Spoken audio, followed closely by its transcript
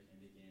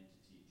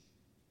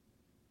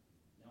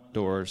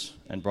doors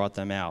and brought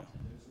them out,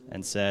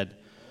 and said,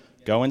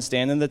 "Go and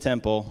stand in the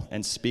temple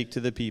and speak to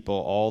the people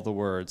all the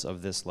words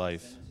of this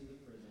life."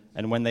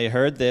 And when they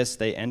heard this,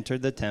 they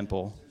entered the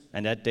temple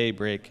at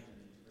daybreak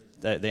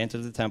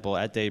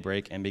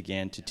and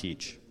began to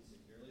teach.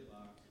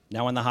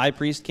 Now when the high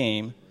priest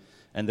came,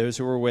 and those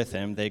who were with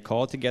him, they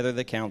called together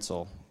the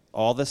council,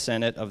 all the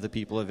senate of the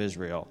people of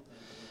Israel,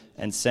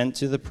 and sent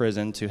to the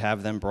prison to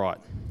have them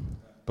brought.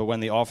 But when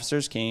the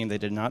officers came, they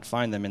did not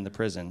find them in the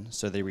prison,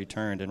 so they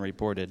returned and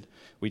reported,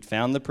 "We'd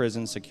found the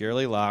prison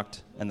securely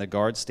locked and the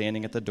guards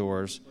standing at the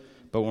doors,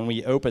 but when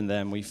we opened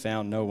them, we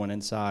found no one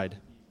inside."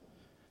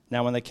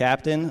 Now when the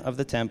captain of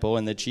the temple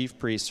and the chief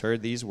priests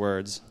heard these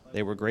words,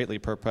 they were greatly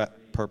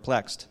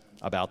perplexed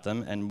about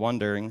them and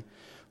wondering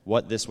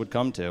what this would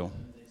come to.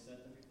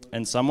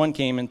 And someone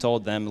came and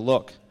told them,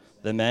 "Look,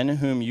 the men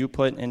whom you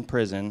put in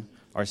prison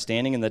are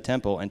standing in the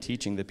temple and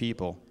teaching the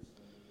people."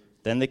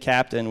 Then the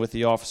captain with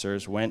the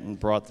officers went and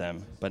brought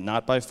them, but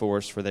not by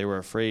force, for they were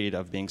afraid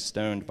of being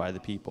stoned by the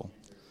people.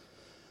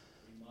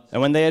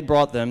 And when they had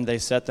brought them, they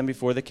set them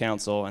before the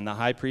council, and the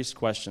high priest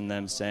questioned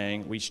them,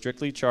 saying, "We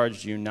strictly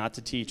charged you not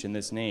to teach in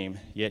this name,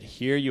 yet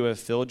here you have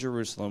filled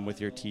Jerusalem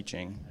with your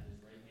teaching,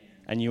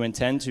 and you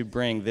intend to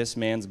bring this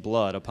man's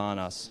blood upon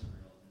us."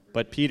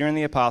 But Peter and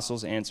the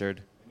apostles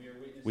answered,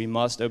 "We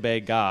must obey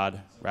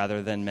God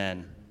rather than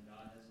men.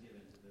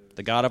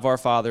 The God of our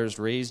fathers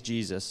raised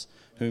Jesus,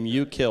 whom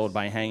you killed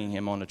by hanging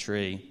him on a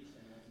tree.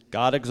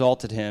 God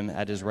exalted him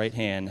at his right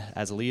hand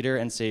as leader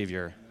and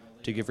Savior,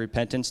 to give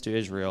repentance to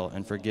Israel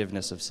and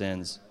forgiveness of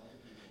sins.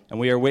 And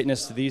we are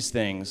witness to these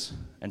things,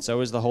 and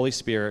so is the Holy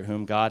Spirit,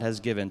 whom God has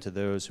given to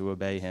those who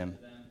obey him."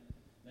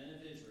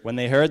 When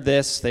they heard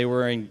this, they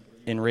were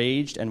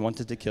enraged and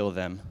wanted to kill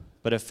them.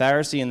 But a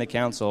Pharisee in the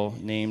council,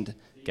 named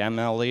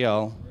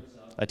Gamaliel,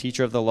 a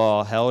teacher of the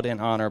law, held in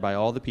honor by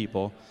all the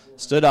people,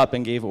 stood up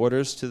and gave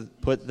orders to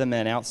put the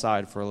men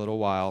outside for a little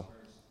while.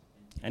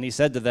 And he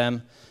said to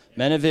them,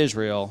 "Men of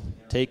Israel,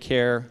 take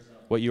care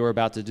what you are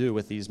about to do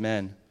with these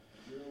men.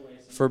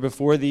 For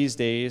before these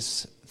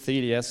days,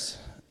 Theudas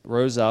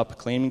rose up,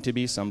 claiming to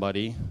be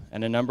somebody,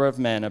 and a number of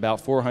men,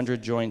 about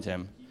 400, joined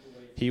him.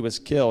 He was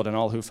killed, and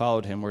all who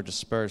followed him were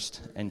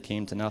dispersed and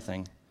came to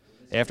nothing.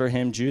 After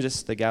him,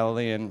 Judas the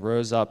Galilean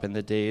rose up in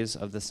the days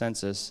of the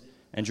census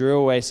and drew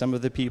away some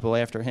of the people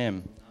after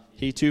him.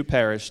 He too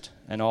perished,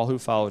 and all who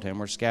followed him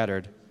were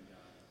scattered.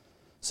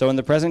 So in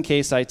the present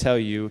case, I tell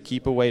you,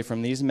 keep away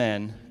from these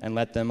men and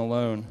let them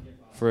alone.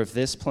 For if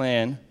this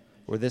plan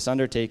or this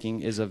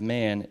undertaking is of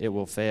man, it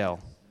will fail.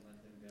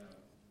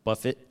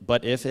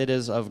 But if it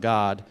is of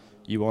God,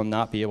 you will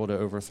not be able to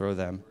overthrow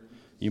them.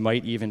 You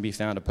might even be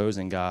found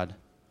opposing God."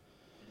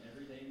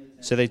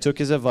 So they took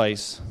his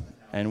advice,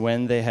 and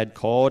when they had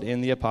called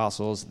in the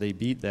apostles, they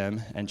beat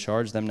them and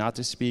charged them not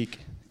to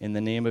speak in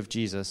the name of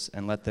Jesus,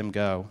 and let them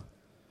go.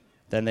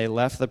 Then they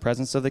left the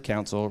presence of the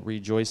council,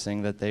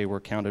 rejoicing that they were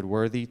counted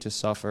worthy to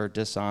suffer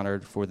dishonor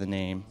for the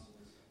name.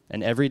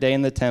 And every day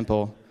in the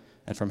temple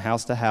and from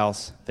house to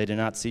house, they did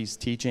not cease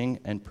teaching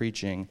and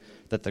preaching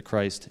that the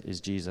Christ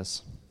is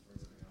Jesus.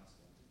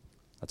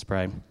 Let's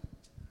pray.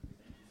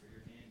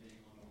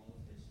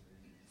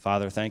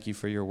 Father, thank you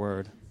for your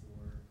word.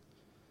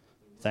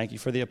 Thank you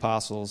for the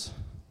apostles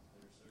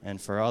and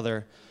for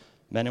other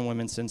men and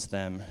women since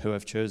them who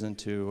have chosen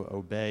to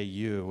obey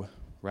you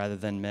rather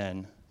than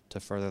men to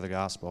further the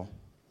gospel.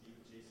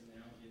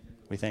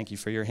 We thank you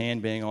for your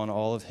hand being on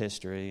all of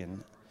history,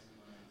 and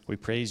we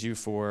praise you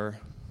for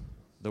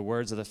the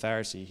words of the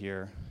Pharisee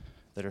here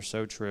that are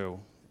so true,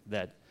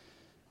 that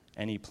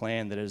any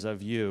plan that is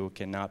of you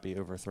cannot be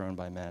overthrown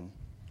by men.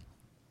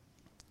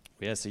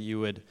 We ask that you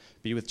would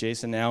be with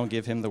Jason now and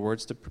give him the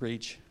words to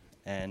preach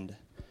and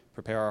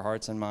prepare our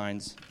hearts and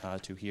minds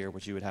to hear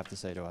what you would have to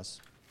say to us.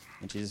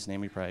 In Jesus'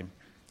 name we pray.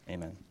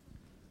 Amen.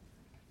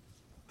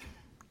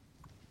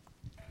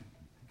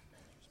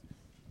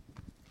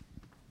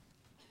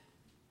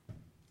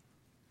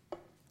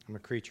 I'm a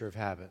creature of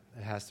habit.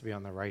 It has to be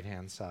on the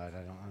right-hand side.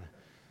 I don't want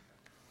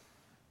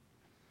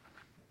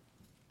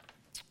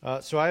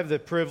to. So I have the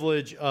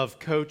privilege of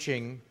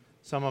coaching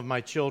some of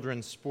my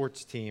children's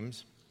sports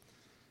teams.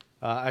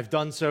 I've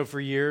done so for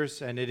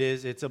years, and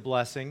it's a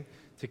blessing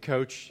to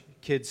coach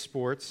kids'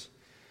 sports.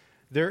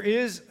 There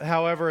is,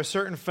 however, a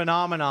certain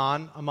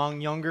phenomenon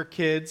among younger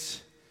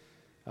kids,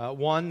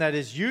 one that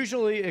is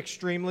usually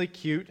extremely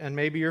cute, and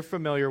maybe you're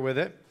familiar with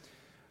it.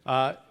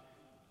 I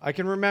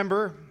can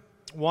remember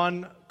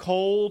one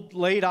cold,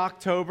 late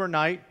October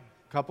night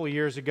a couple of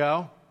years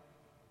ago,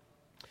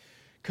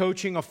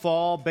 coaching a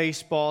fall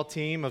baseball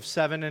team of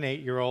 7- and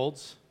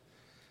 8-year-olds.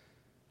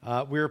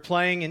 We were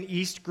playing in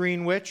East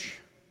Greenwich.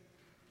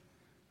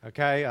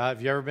 Okay,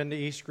 have you ever been to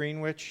East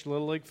Greenwich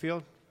Little League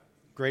Field?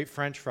 Great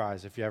French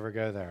fries if you ever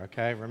go there,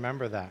 okay?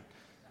 Remember that.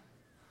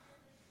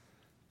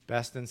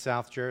 Best in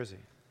South Jersey.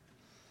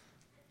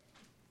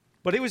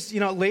 But it was,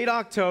 late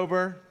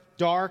October,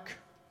 dark.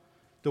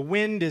 The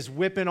wind is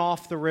whipping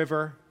off the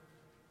river.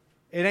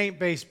 It ain't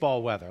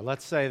baseball weather,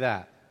 let's say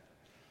that.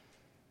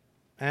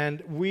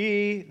 And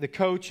we, the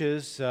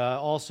coaches,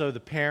 also the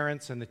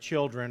parents and the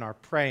children, are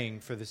praying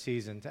for the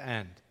season to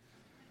end.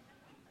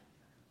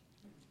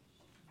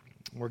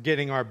 We're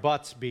getting our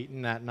butts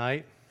beaten that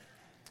night.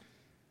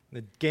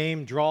 The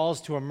game draws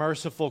to a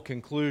merciful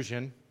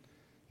conclusion.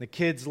 The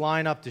kids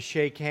line up to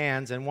shake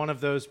hands, and one of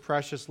those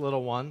precious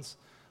little ones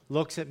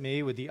looks at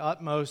me with the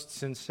utmost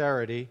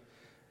sincerity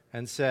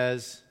and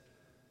says,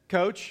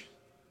 "Coach,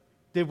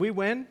 did we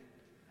win?"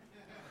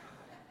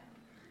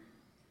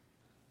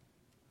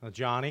 Well,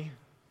 Johnny,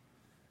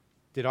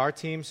 did our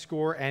team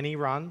score any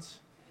runs?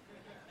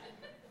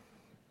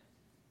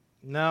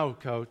 No,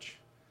 Coach.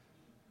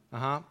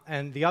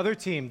 And the other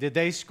team, did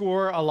they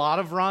score a lot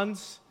of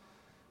runs?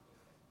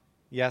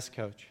 Yes,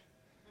 Coach.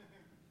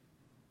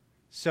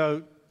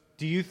 So,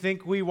 do you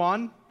think we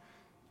won?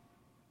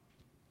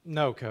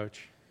 No,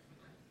 Coach.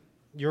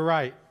 You're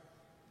right.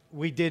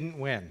 We didn't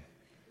win.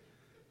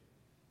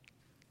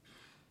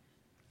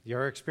 You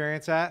ever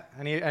experience that?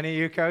 Any of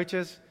you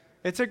coaches?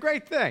 It's a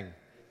great thing.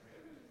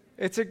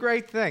 It's a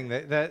great thing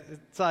that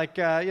it's like,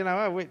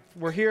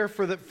 we're here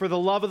for the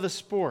love of the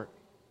sport.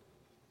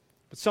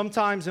 But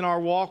sometimes in our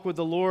walk with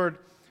the Lord,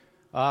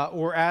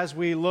 or as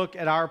we look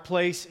at our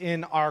place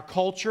in our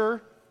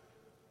culture,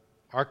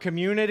 our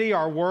community,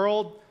 our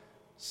world,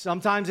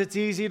 sometimes it's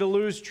easy to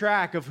lose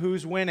track of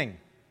who's winning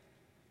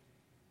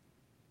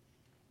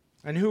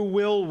and who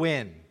will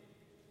win.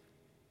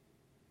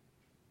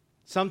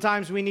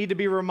 Sometimes we need to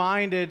be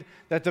reminded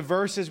that the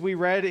verses we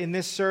read in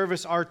this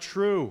service are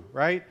true,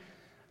 right?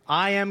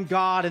 I am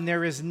God and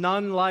there is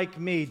none like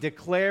me,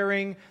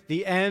 declaring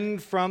the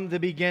end from the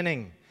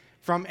beginning.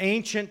 From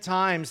ancient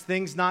times,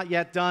 things not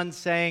yet done,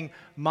 saying,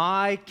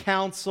 my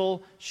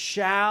counsel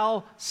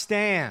shall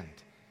stand,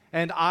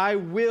 and I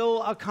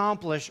will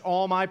accomplish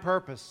all my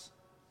purpose.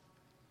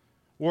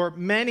 Or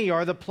many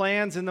are the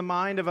plans in the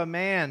mind of a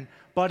man,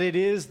 but it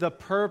is the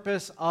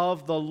purpose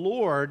of the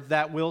Lord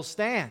that will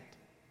stand.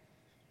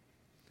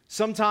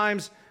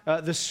 Sometimes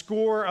the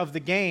score of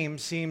the game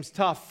seems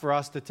tough for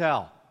us to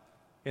tell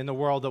in the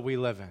world that we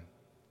live in.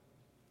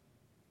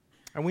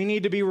 And we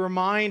need to be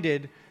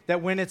reminded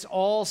that when it's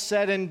all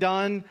said and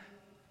done,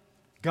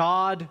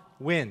 God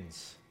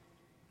wins.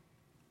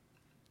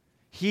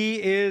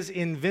 He is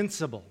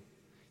invincible.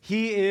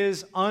 He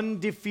is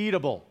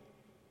undefeatable.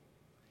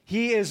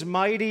 He is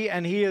mighty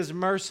and He is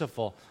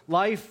merciful.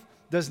 Life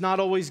does not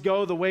always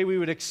go the way we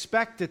would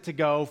expect it to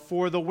go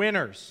for the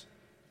winners,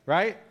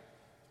 right?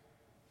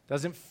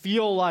 Doesn't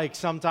feel like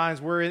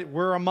sometimes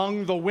we're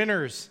among the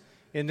winners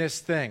in this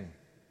thing.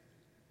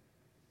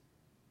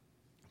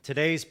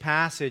 Today's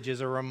passage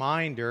is a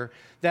reminder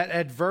that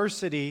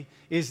adversity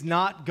is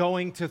not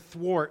going to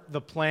thwart the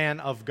plan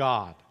of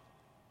God.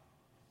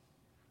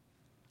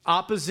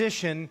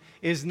 Opposition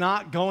is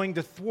not going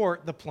to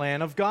thwart the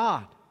plan of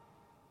God.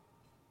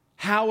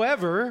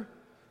 However,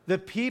 the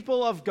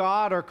people of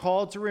God are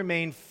called to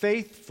remain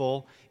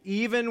faithful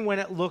even when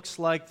it looks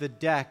like the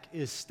deck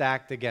is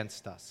stacked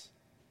against us.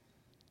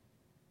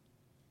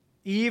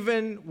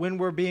 Even when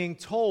we're being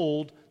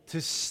told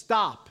to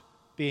stop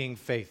being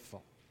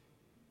faithful.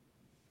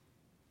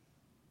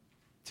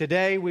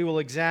 Today we will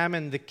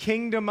examine the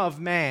kingdom of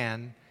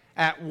man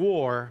at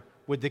war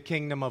with the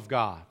kingdom of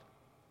God.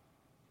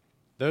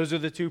 Those are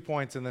the 2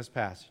 points in this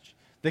passage.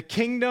 The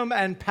kingdom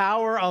and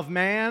power of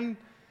man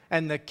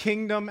and the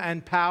kingdom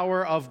and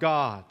power of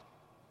God.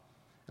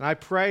 And I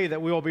pray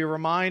that we will be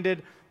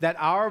reminded that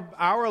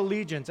our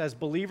allegiance as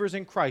believers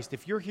in Christ,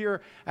 if you're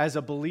here as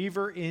a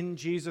believer in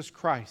Jesus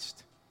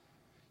Christ,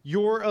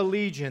 your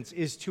allegiance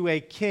is to a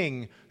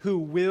king who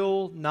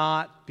will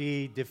not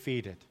be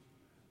defeated.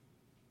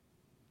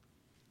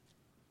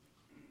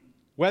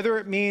 Whether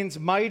it means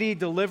mighty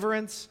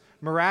deliverance,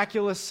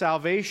 miraculous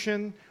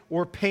salvation,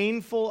 or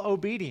painful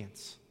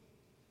obedience,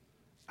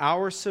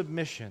 our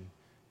submission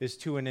is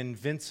to an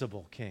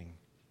invincible king.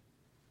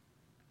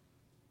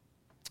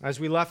 As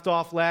we left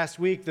off last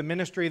week, the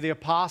ministry of the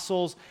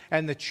apostles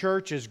and the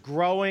church is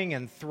growing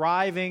and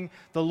thriving.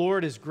 The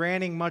Lord is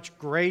granting much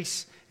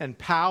grace and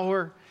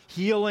power,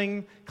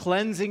 healing,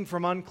 cleansing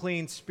from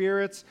unclean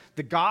spirits.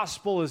 The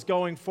gospel is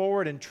going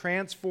forward and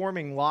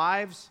transforming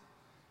lives.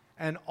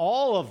 And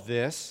all of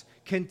this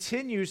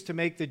continues to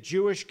make the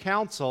Jewish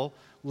council,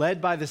 led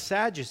by the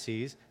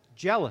Sadducees,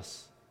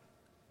 jealous.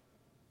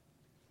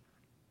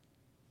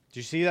 Do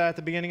you see that at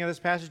the beginning of this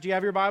passage? Do you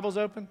have your Bibles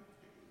open?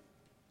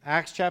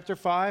 Acts chapter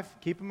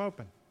 5. Keep them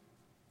open.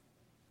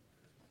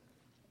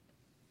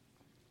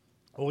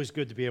 Always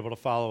good to be able to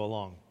follow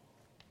along.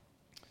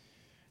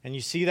 And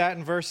you see that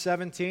in verse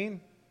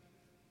 17?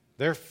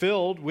 They're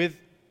filled with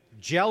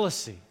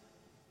jealousy.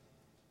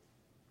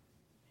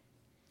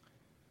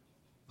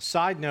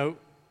 Side note,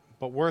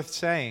 but worth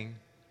saying,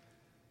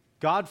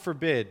 God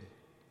forbid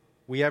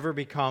we ever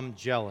become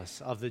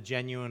jealous of the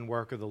genuine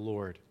work of the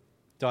Lord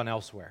done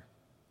elsewhere,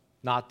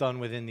 not done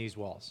within these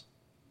walls.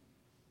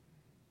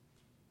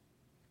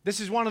 This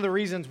is one of the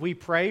reasons we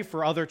pray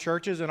for other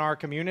churches in our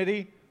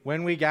community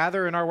when we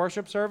gather in our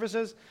worship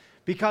services,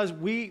 because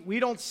we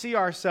don't see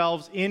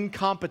ourselves in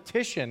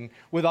competition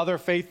with other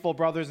faithful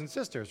brothers and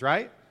sisters,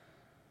 right?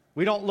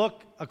 We don't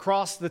look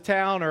across the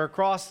town or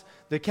across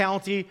the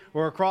county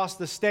or across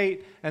the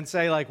state and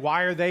say, like,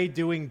 why are they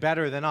doing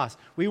better than us?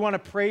 We want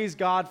to praise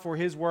God for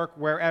his work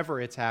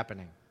wherever it's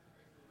happening.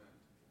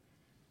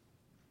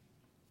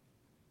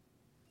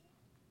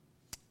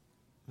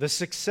 The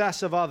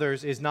success of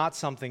others is not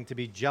something to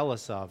be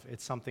jealous of.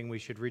 It's something we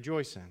should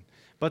rejoice in.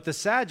 But the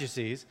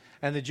Sadducees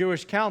and the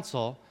Jewish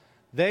council,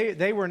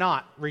 they were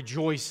not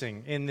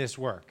rejoicing in this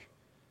work.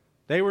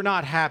 They were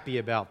not happy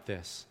about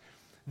this.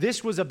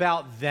 This was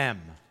about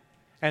them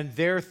and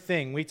their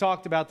thing. We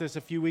talked about this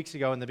a few weeks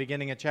ago in the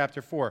beginning of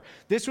chapter 4.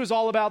 This was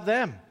all about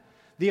them.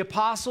 The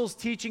apostles'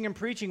 teaching and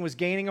preaching was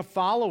gaining a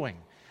following,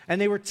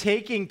 and they were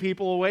taking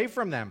people away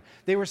from them.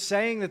 They were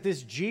saying that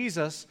this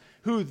Jesus,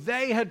 who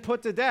they had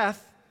put to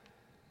death,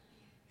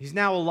 he's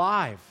now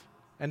alive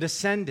and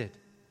ascended.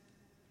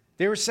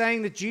 They were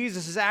saying that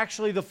Jesus is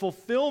actually the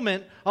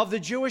fulfillment of the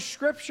Jewish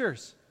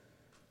scriptures,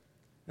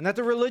 and that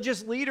the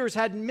religious leaders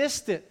had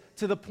missed it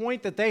to the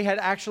point that they had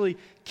actually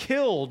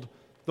killed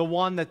the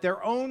one that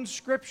their own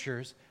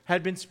scriptures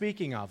had been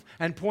speaking of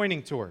and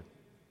pointing toward.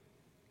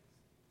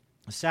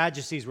 The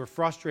Sadducees were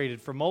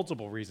frustrated for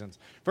multiple reasons.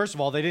 First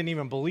of all, they didn't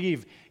even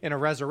believe in a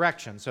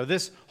resurrection. So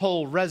this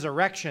whole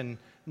resurrection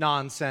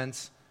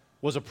nonsense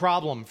was a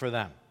problem for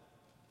them.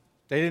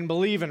 They didn't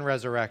believe in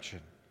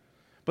resurrection.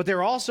 But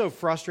they're also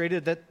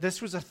frustrated that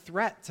this was a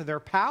threat to their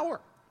power.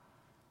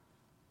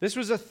 This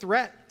was a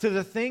threat to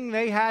the thing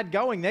they had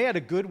going. They had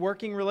a good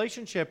working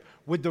relationship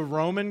with the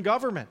Roman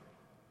government.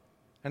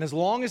 And as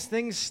long as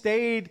things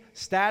stayed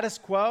status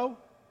quo,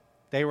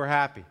 they were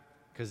happy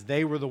because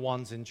they were the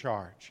ones in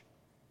charge.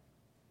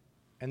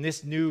 And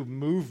this new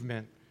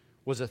movement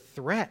was a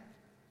threat.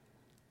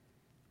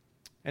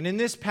 And in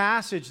this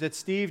passage that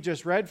Steve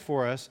just read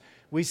for us,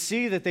 we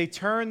see that they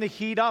turn the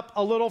heat up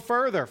a little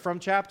further from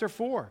chapter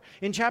 4.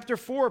 In chapter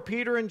 4,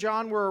 Peter and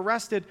John were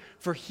arrested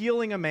for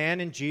healing a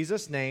man in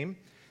Jesus' name.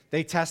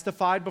 They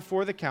testified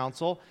before the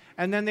council,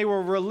 and then they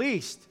were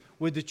released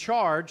with the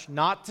charge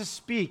not to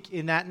speak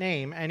in that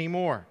name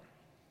anymore.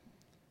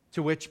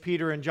 To which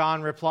Peter and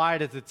John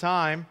replied at the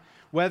time,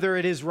 "Whether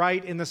it is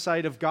right in the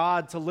sight of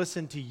God to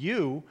listen to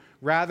you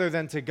rather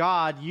than to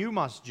God, you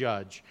must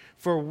judge.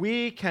 For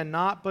we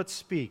cannot but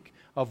speak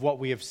of what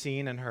we have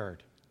seen and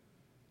heard."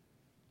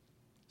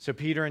 So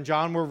Peter and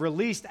John were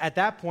released at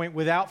that point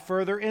without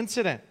further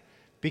incident.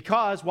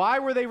 Because, why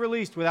were they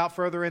released without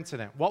further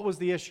incident? What was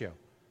the issue?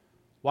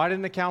 Why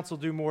didn't the council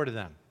do more to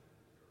them?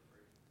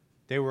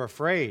 They were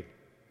afraid.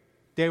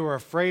 They were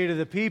afraid of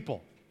the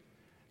people.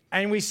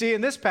 And we see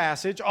in this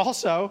passage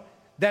also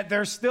that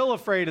they're still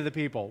afraid of the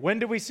people. When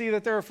do we see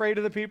that they're afraid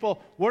of the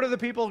people? What are the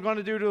people going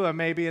to do to them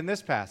maybe in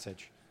this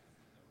passage?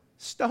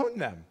 Stone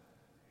them.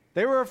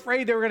 They were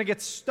afraid they were going to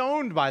get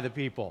stoned by the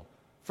people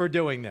for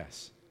doing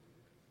this.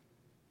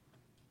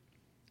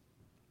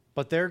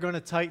 But they're going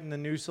to tighten the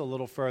noose a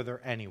little further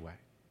anyway.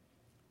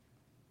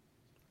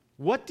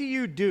 What do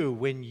you do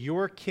when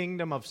your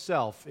kingdom of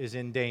self is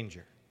in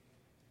danger?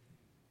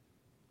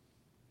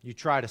 You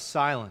try to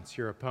silence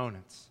your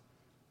opponents.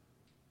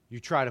 You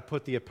try to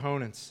put the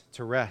opponents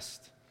to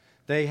rest.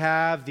 They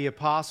have the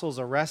apostles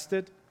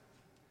arrested,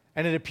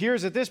 and it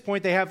appears at this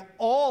point they have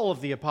all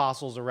of the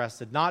apostles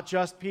arrested, not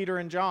just Peter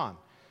and John.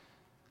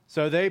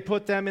 So they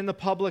put them in the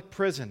public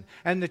prison,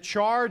 and the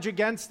charge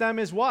against them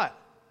is what?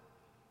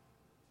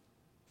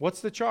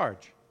 What's the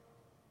charge?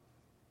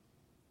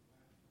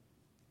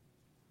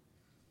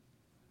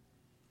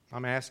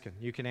 I'm asking.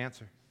 You can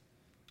answer.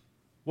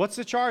 What's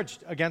the charge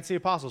against the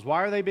apostles?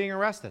 Why are they being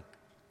arrested?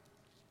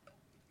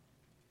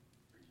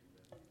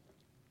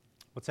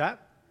 What's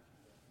that?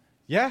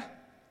 Yeah.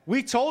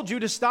 We told you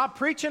to stop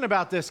preaching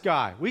about this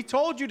guy. We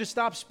told you to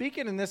stop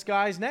speaking in this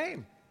guy's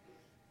name.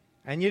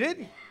 And you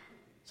didn't.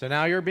 So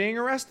now you're being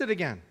arrested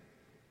again.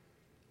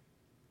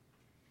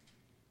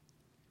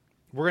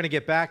 We're going to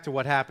get back to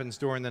what happens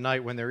during the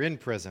night when they're in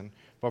prison.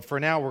 But for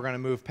now, we're going to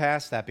move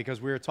past that because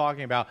we are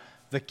talking about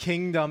the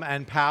kingdom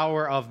and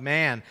power of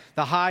man.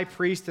 The high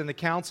priest and the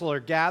council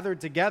are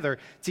gathered together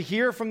to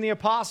hear from the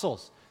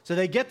apostles. So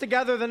they get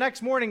together the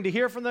next morning to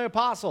hear from the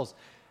apostles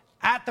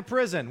at the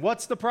prison.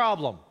 What's the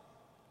problem?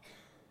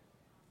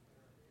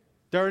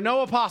 There are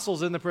no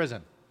apostles in the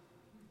prison.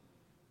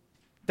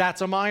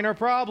 That's a minor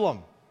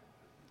problem.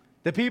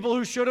 The people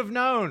who should have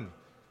known,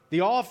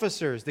 the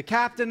officers, the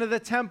captain of the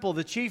temple,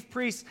 the chief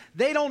priests,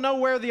 they don't know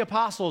where the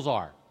apostles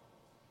are.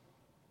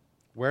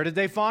 Where did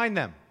they find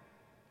them?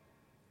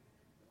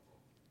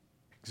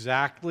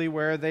 Exactly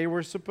where they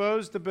were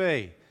supposed to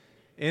be.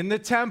 In the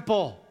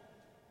temple,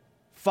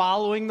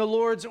 following the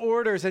Lord's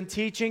orders and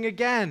teaching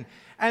again.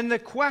 And the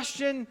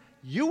question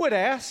you would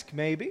ask,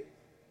 maybe,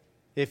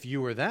 if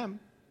you were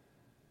them,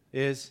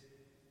 is,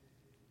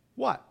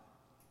 what?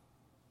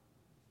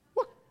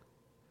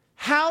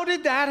 How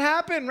did that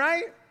happen,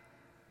 right?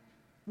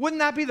 Wouldn't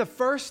that be the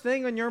first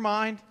thing on your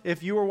mind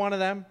if you were one of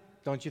them?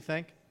 Don't you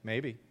think?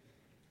 Maybe.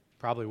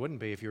 Probably wouldn't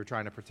be if you were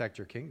trying to protect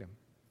your kingdom.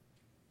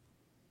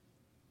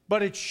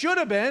 But it should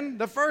have been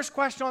the first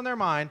question on their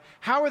mind.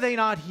 How are they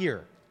not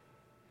here?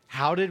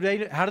 How did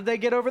they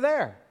get over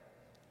there?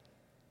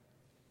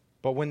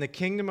 But when the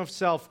kingdom of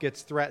self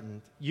gets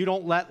threatened, you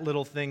don't let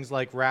little things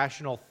like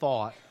rational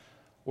thought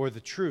or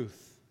the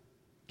truth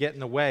get in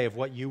the way of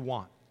what you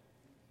want.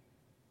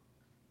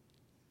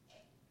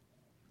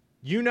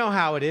 You know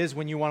how it is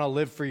when you want to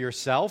live for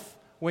yourself,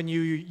 when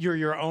you're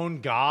your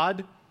own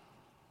God.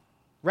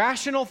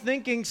 Rational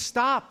thinking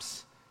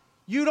stops.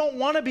 You don't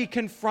want to be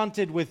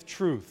confronted with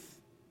truth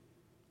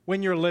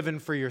when you're living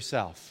for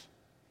yourself.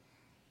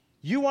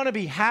 You want to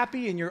be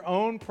happy in your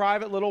own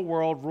private little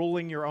world,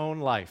 ruling your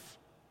own life.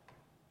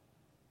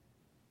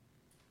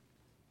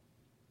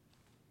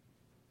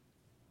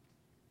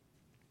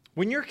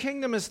 When your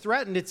kingdom is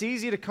threatened, it's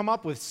easy to come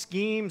up with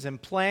schemes and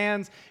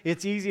plans.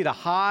 It's easy to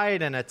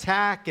hide and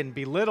attack and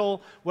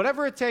belittle,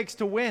 whatever it takes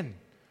to win,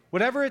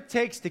 whatever it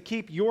takes to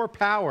keep your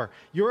power,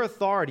 your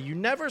authority. You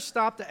never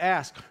stop to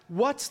ask,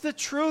 what's the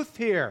truth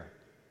here?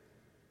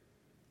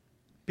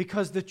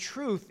 Because the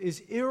truth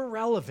is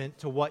irrelevant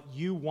to what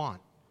you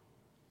want.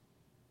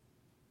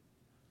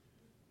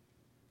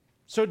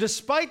 So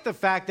despite the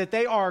fact that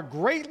they are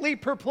greatly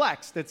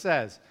perplexed, it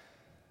says,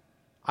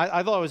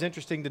 I thought it was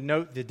interesting to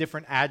note the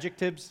different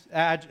adjectives.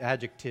 That's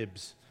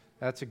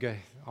a good,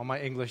 all my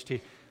English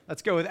teeth.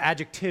 Let's go with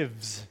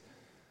adjectives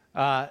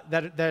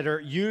that are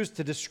used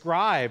to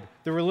describe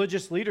the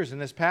religious leaders in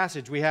this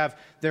passage. We have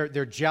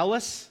they're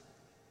jealous,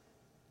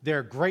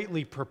 they're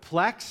greatly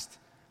perplexed,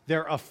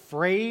 they're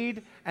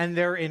afraid, and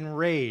they're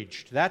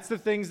enraged. That's the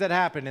things that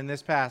happen in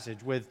this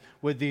passage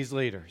with these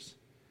leaders.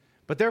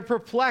 But they're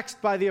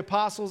perplexed by the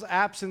apostles'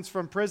 absence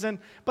from prison.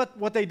 But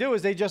what they do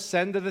is they just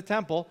send to the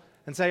temple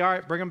and say, all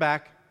right, bring them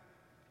back.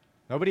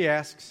 Nobody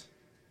asks.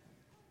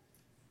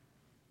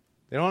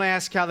 They don't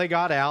ask how they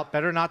got out.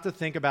 Better not to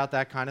think about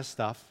that kind of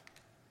stuff.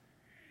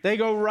 They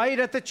go right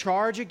at the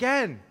charge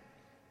again.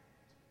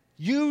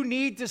 You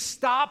need to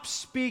stop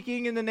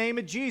speaking in the name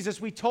of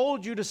Jesus. We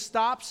told you to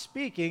stop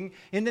speaking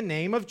in the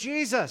name of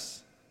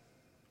Jesus.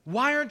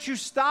 Why aren't you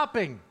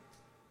stopping?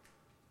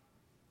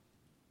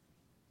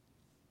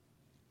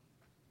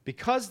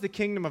 Because the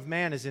kingdom of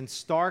man is in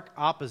stark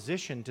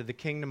opposition to the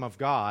kingdom of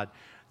God,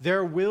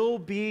 there will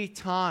be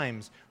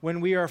times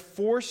when we are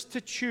forced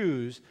to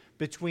choose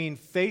between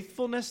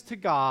faithfulness to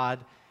God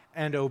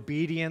and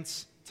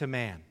obedience to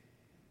man.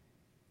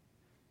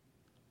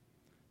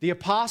 The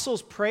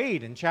apostles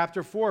prayed in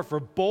chapter 4 for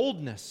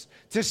boldness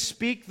to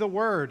speak the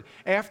word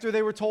after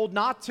they were told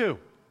not to.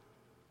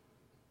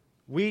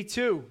 We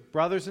too,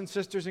 brothers and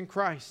sisters in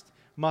Christ,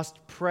 must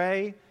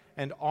pray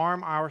and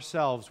arm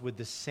ourselves with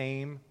the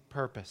same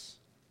purpose.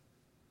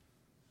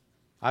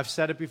 I've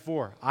said it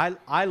before.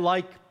 I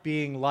like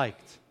being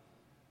liked.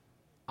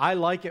 I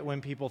like it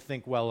when people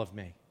think well of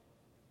me.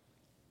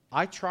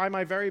 I try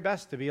my very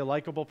best to be a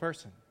likable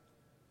person.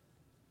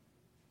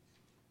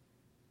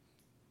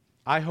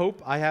 I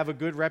hope I have a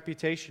good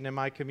reputation in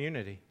my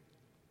community.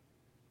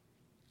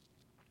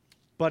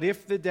 But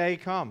if the day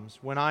comes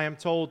when I am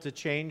told to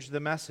change the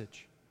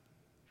message,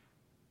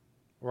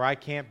 or I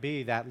can't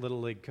be that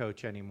little league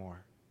coach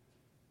anymore,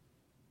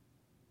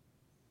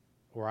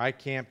 or I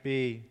can't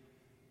be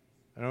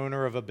an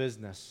owner of a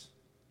business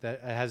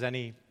that has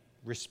any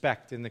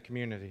respect in the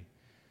community,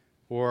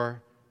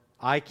 or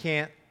I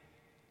can't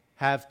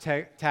have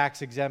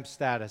tax-exempt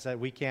status, that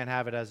we can't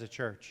have it as a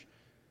church,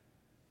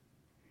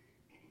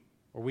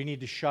 or we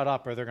need to shut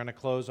up or they're going to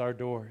close our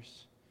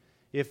doors.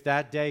 If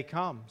that day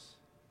comes,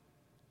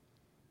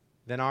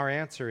 then our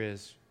answer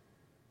is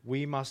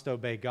we must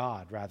obey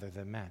God rather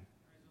than men.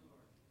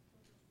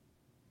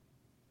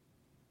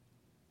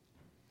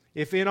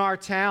 If in our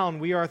town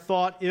we are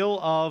thought ill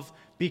of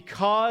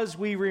because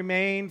we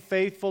remain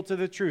faithful to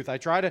the truth, I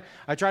try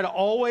to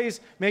always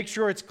make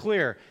sure it's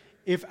clear.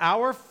 If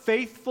our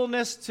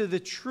faithfulness to the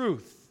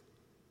truth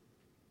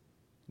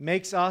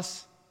makes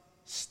us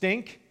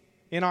stink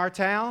in our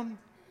town,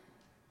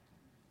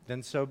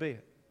 then so be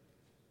it.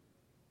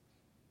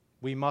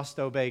 We must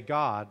obey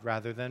God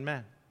rather than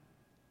men.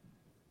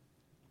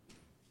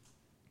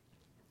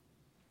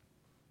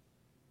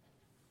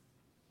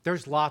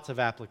 There's lots of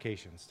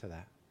applications to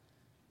that.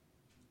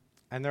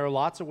 And there are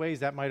lots of ways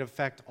that might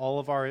affect all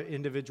of our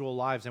individual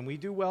lives, and we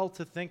do well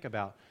to think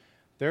about.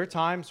 There are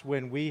times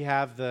when we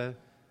have the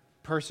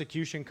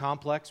persecution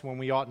complex when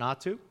we ought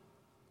not to.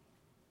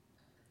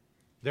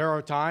 There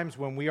are times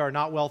when we are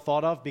not well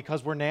thought of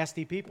because we're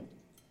nasty people.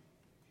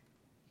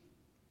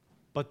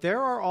 But there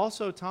are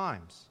also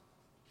times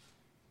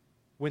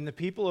when the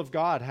people of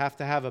God have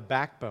to have a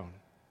backbone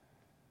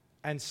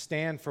and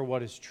stand for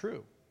what is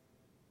true,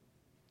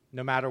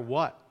 no matter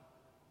what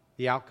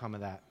the outcome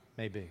of that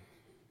may be.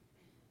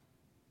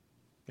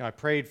 I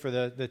prayed for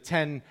the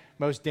 10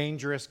 most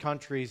dangerous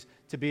countries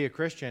to be a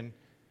Christian,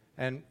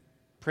 and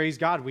praise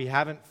God, we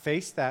haven't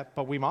faced that,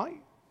 but we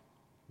might.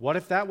 What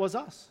if that was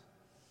us?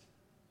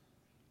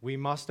 We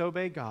must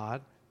obey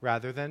God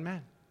rather than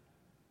men.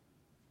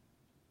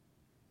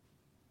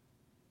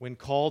 When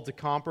called to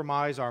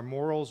compromise our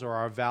morals or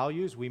our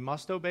values, we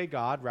must obey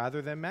God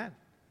rather than men.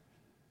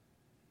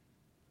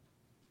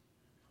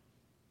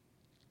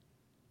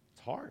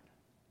 It's hard.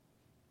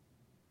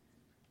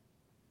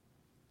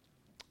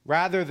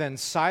 rather than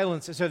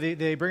silence. So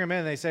they bring him in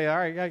and they say, all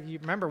right, you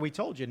remember we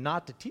told you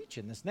not to teach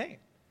in this name.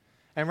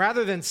 And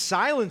rather than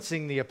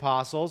silencing the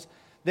apostles,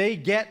 they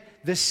get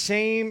the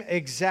same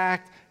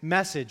exact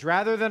message.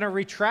 Rather than a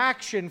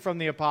retraction from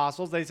the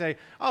apostles, they say,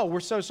 oh, we're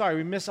so sorry,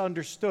 we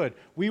misunderstood.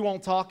 We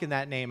won't talk in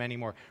that name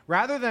anymore.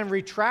 Rather than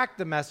retract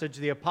the message,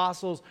 the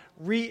apostles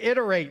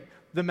reiterate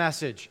the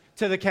message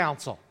to the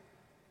council.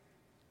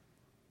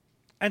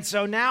 And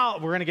so now,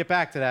 we're going to get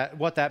back to that,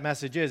 what that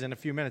message is in a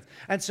few minutes.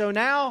 And so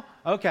now,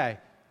 okay,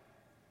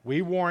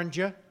 we warned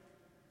you.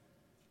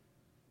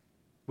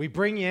 We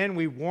bring you in,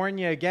 we warn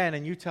you again,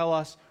 and you tell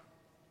us,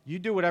 you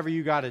do whatever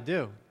you got to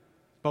do.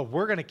 But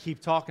we're going to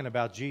keep talking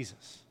about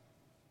Jesus.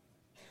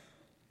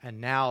 And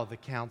now the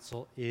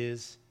council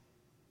is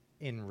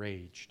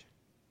enraged.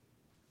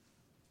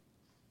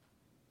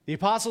 The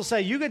apostles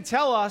say, you can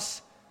tell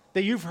us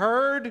that you've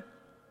heard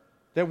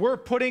that we're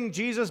putting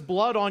Jesus'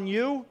 blood on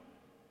you.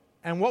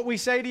 And what we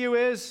say to you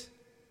is,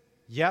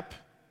 yep,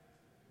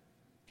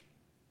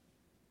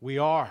 we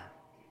are.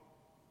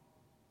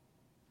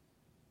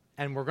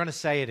 And we're going to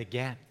say it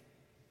again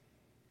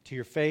to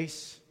your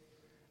face.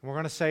 And we're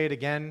going to say it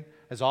again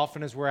as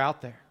often as we're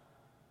out there.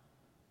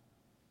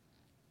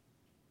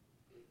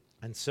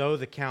 And so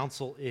the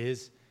council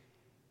is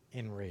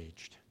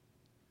enraged.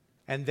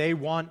 And they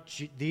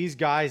want these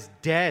guys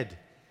dead.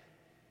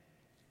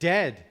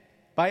 Dead.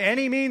 By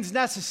any means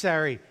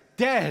necessary.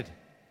 Dead.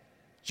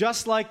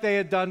 Just like they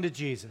had done to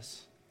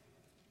Jesus.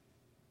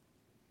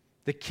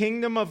 The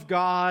kingdom of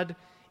God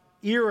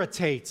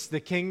irritates the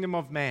kingdom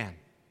of man.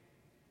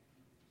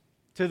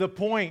 To the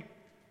point,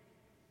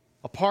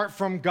 apart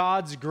from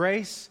God's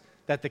grace,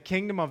 that the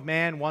kingdom of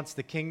man wants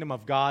the kingdom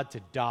of God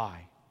to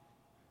die.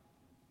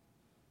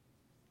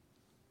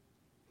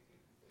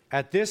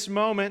 At this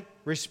moment,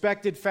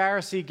 respected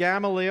Pharisee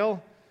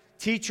Gamaliel,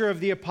 teacher of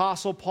the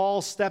Apostle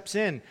Paul, steps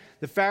in.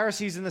 The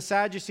Pharisees and the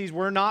Sadducees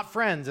were not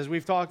friends, as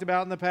we've talked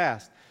about in the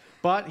past.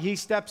 But he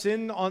steps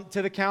in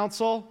to the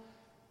council.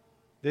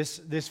 This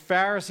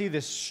Pharisee,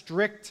 this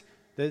strict,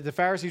 the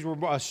Pharisees were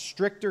a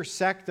stricter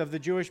sect of the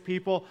Jewish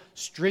people,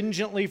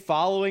 stringently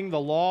following the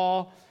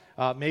law,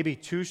 maybe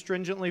too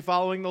stringently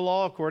following the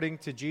law, according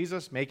to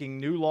Jesus, making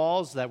new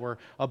laws that were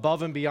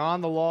above and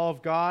beyond the law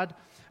of God.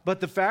 But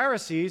the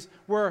Pharisees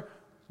were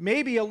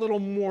maybe a little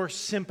more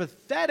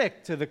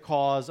sympathetic to the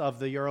cause of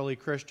the early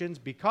Christians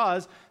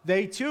because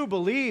they too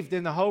believed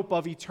in the hope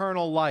of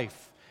eternal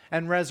life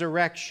and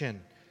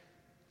resurrection.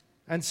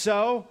 And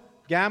so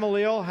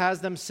Gamaliel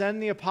has them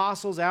send the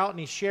apostles out and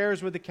he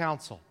shares with the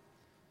council.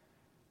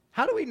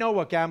 How do we know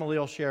what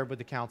Gamaliel shared with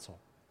the council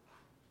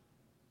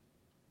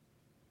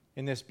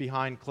in this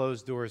behind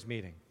closed doors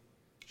meeting?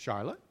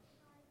 Charlotte?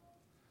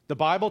 The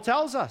Bible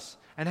tells us.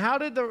 And how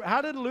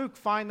did Luke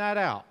find that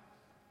out?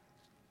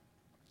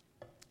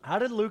 How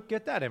did Luke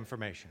get that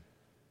information?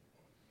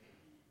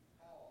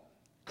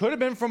 Could have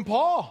been from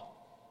Paul.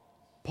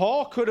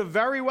 Paul could have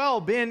very well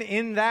been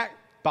in that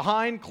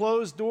behind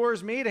closed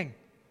doors meeting.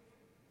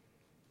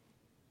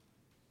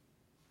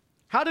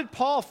 How did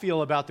Paul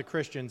feel about the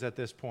Christians at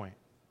this point?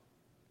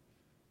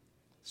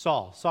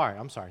 Saul.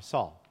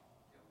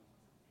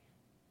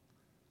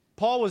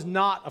 Paul was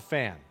not a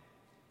fan.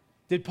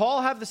 Did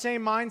Paul have the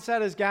same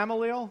mindset as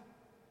Gamaliel?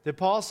 Did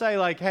Paul say,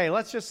 like, hey,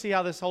 let's just see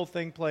how this whole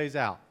thing plays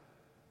out?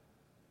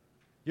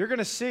 You're going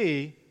to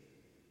see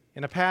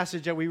in a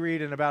passage that we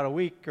read in about a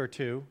week or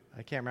two,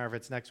 I can't remember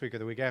if it's next week or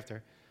the week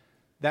after,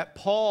 that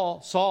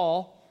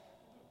Saul,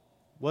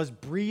 was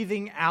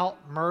breathing out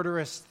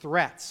murderous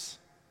threats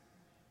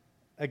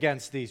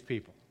against these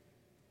people.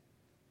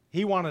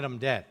 He wanted them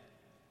dead.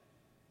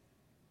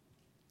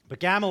 But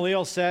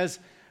Gamaliel says,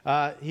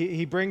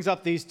 he brings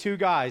up these two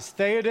guys,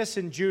 Theudas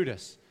and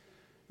Judas.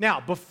 Now,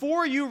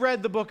 before you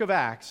read the book of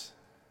Acts,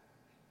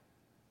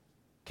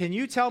 can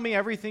you tell me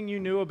everything you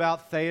knew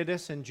about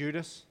Theudas and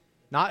Judas?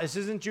 This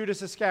isn't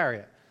Judas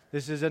Iscariot.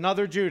 This is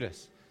another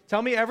Judas.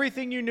 Tell me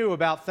everything you knew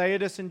about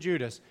Theudas and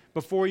Judas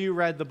before you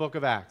read the book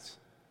of Acts.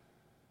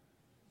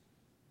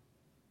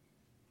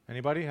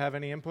 Anybody have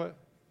any input?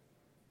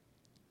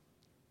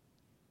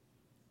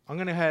 I'm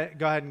going to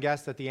go ahead and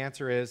guess that the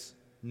answer is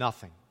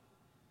nothing.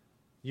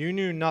 You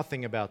knew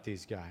nothing about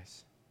these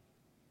guys.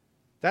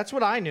 That's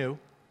what I knew.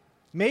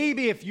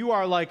 Maybe if you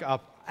are like an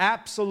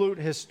absolute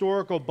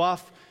historical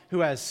buff who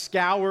has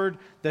scoured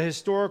the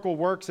historical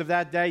works of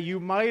that day, you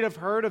might have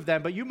heard of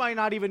them, but you might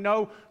not even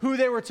know who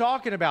they were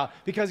talking about.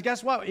 Because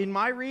guess what? In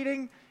my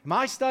reading,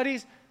 my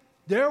studies,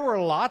 there were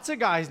lots of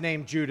guys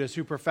named Judas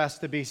who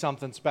professed to be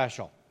something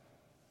special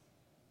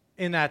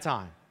in that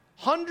time.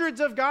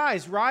 Hundreds of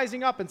guys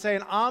rising up and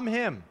saying, I'm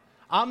him.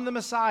 I'm the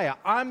Messiah.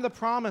 I'm the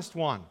promised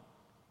one.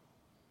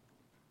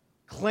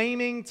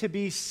 Claiming to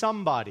be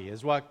somebody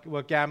is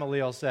what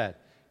Gamaliel said.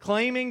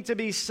 Claiming to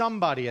be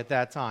somebody at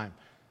that time.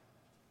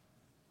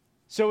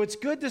 So it's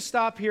good to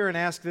stop here and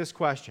ask this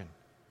question.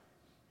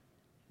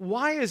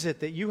 Why is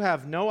it that you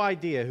have no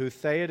idea who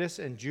Theudas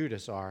and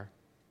Judas are,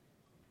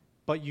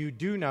 but you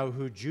do know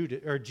who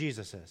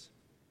Jesus is?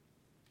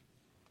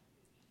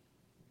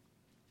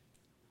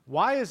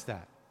 Why is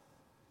that?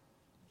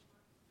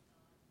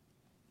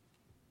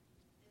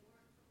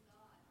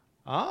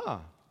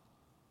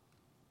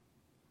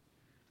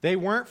 They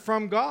weren't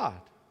from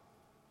God.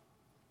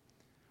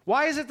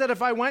 Why is it that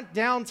if I went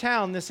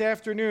downtown this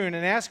afternoon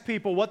and asked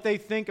people what they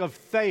think of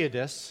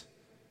Theodus,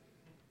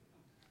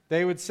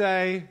 they would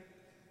say,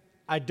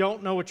 I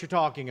don't know what you're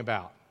talking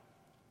about.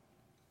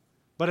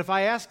 But if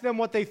I ask them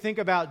what they think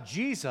about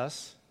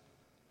Jesus,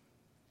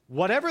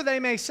 whatever they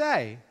may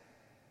say,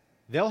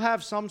 they'll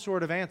have some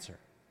sort of answer,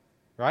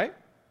 right?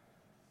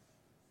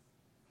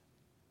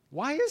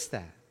 Why is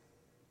that?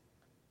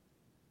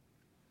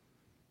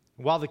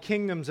 While the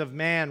kingdoms of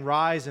man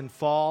rise and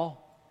fall,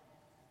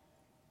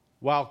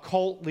 while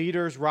cult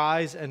leaders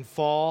rise and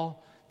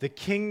fall, the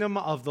kingdom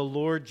of the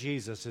Lord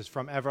Jesus is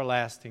from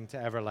everlasting to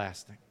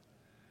everlasting.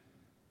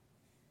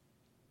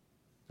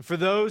 For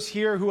those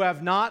here who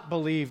have not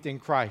believed in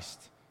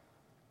Christ,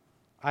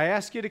 I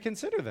ask you to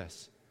consider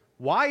this.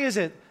 Why is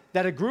it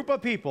that a group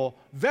of people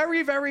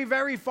very, very,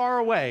 very far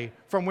away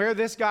from where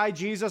this guy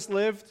Jesus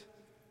lived,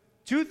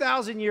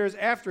 2,000 years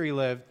after he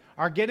lived,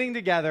 are getting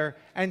together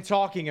and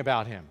talking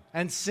about him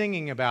and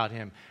singing about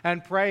him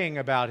and praying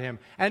about him,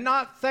 and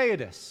not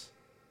Theodus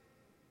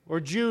or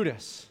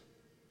Judas?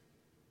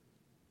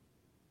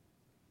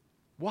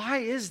 Why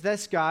is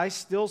this guy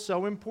still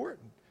so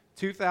important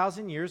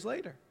 2,000 years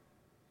later?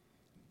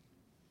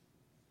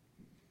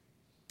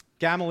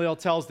 Gamaliel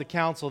tells the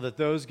council that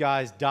those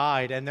guys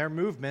died and their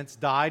movements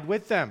died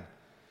with them.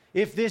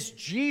 If this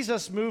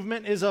Jesus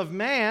movement is of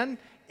man,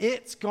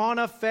 it's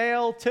gonna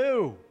fail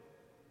too.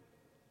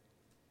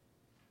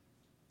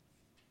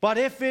 But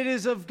if it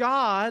is of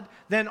God,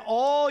 then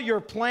all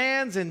your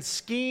plans and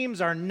schemes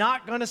are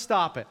not going to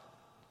stop it.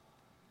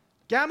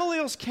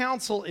 Gamaliel's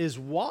counsel is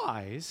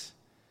wise,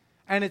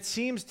 and it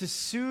seems to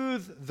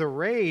soothe the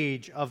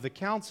rage of the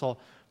council.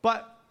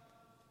 But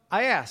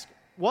I ask,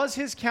 was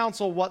his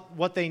counsel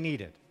what they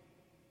needed?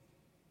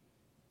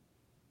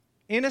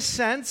 In a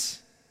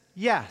sense,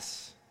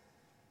 yes.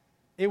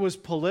 It was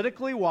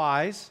politically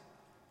wise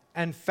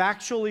and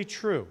factually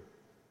true.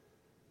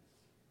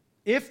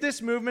 If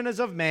this movement is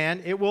of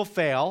man, it will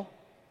fail.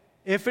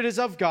 If it is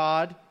of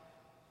God,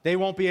 they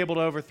won't be able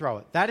to overthrow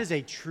it. That is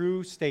a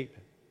true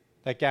statement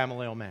that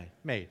Gamaliel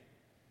made.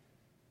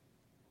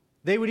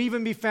 They would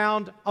even be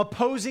found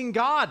opposing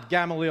God,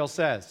 Gamaliel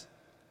says.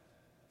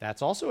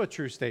 That's also a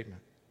true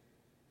statement.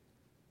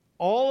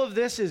 All of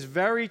this is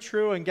very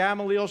true, and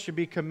Gamaliel should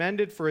be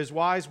commended for his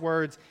wise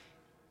words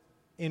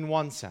in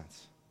one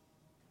sense.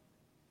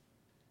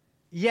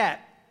 Yet,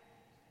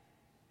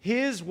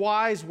 his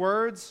wise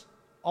words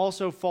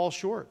also fall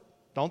short,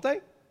 don't they?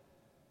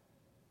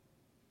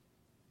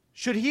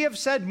 Should he have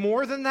said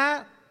more than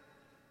that?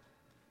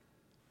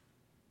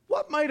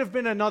 What might have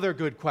been another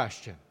good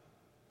question?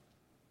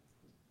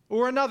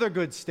 Or another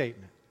good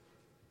statement?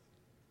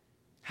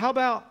 How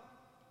about,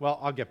 well,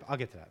 I'll get to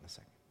that in a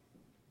second.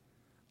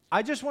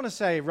 I just want to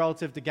say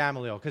relative to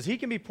Gamaliel, because he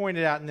can be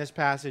pointed out in this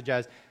passage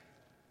as,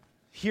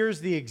 here's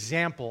the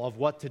example of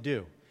what to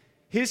do.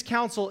 His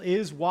counsel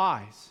is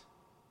wise,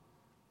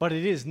 but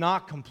it is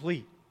not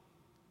complete.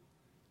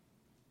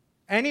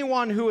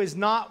 Anyone who is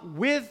not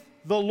with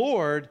the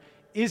Lord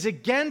is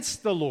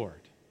against the Lord.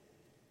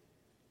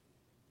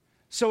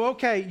 So,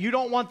 okay, you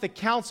don't want the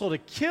council to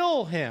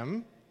kill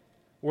him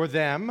or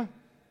them,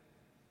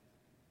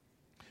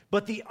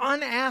 but the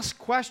unasked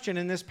question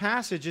in this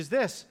passage is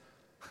this.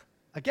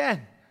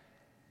 Again,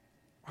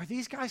 are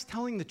these guys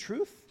telling the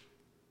truth?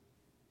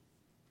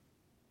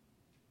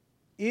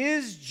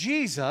 Is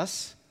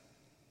Jesus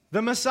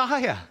the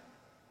Messiah?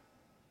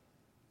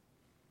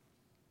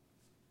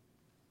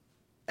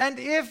 And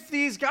if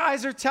these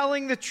guys are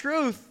telling the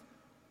truth,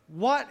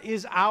 what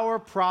is our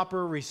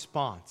proper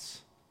response?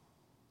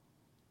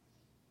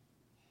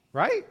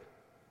 Right?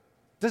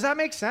 Does that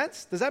make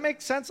sense? Does that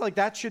make sense? Like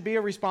that should be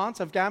a response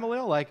of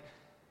Gamaliel? Like,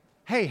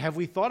 hey, have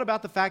we thought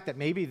about the fact that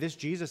maybe this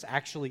Jesus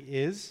actually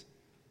is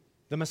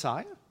the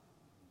Messiah?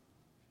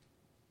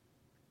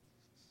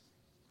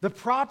 The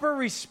proper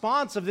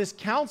response of this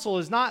council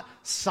is not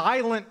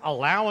silent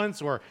allowance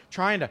or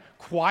trying to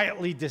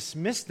quietly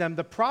dismiss them.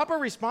 The proper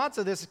response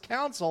of this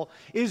council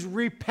is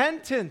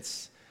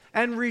repentance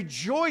and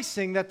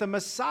rejoicing that the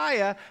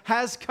Messiah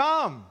has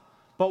come.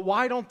 But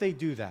why don't they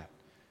do that?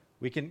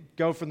 We can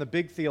go from the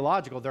big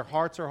theological, their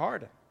hearts are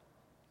hardened.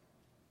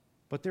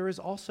 But there is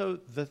also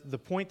the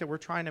point that we're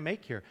trying to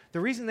make here. The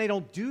reason they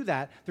don't do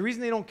that, the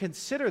reason they don't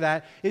consider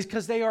that, is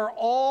because they are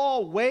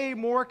all way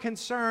more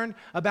concerned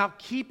about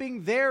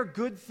keeping their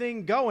good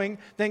thing going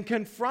than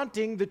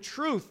confronting the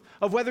truth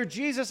of whether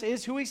Jesus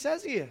is who he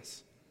says he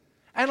is.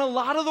 And a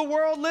lot of the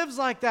world lives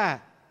like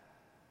that.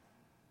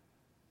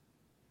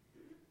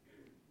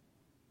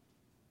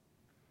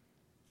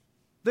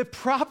 The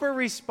proper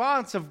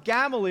response of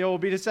Gamaliel will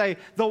be to say,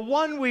 the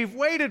one we've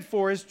waited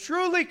for has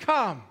truly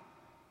come.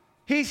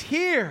 He's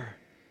here.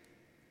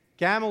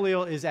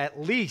 Gamaliel is at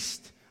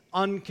least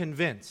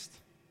unconvinced,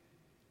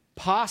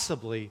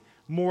 possibly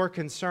more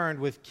concerned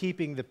with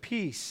keeping the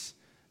peace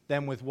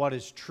than with what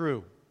is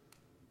true.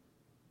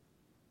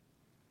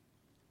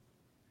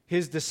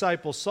 His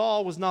disciple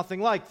Saul was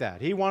nothing like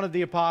that. He wanted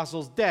the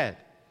apostles dead.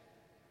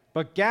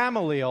 But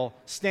Gamaliel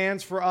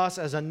stands for us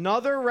as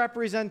another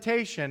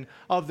representation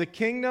of the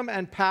kingdom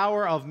and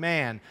power of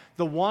man,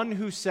 the one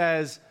who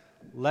says,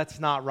 let's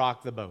not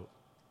rock the boat.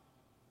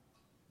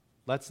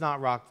 Let's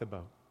not rock the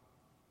boat.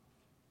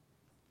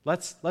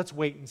 Let's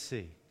wait and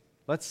see.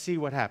 Let's see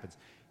what happens.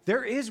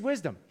 There is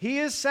wisdom. He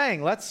is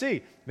saying, let's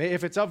see.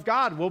 If it's of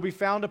God, we'll be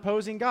found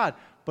opposing God.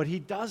 But he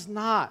does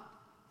not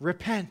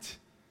repent.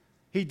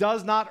 He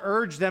does not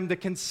urge them to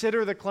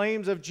consider the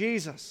claims of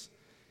Jesus.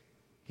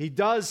 He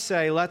does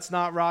say, let's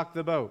not rock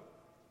the boat.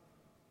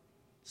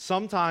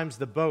 Sometimes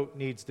the boat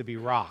needs to be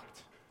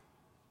rocked,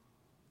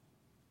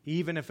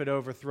 even if it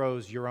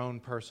overthrows your own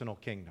personal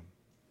kingdom.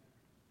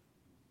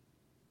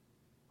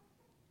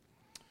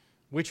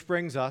 Which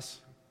brings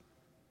us,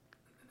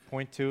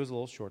 point 2 is a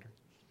little shorter,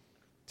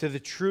 to the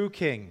true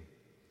king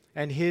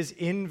and his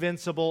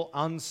invincible,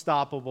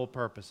 unstoppable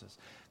purposes.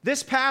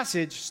 This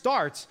passage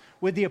starts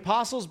with the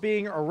apostles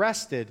being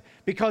arrested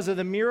because of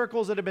the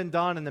miracles that had been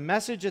done and the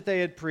message that they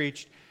had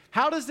preached.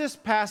 How does this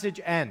passage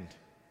end?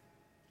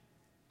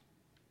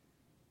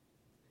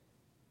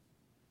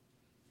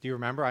 Do you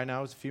remember? I know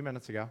it was a few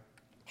minutes ago.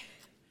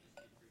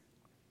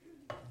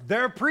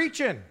 They're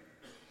preaching,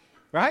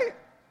 right?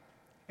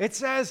 It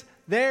says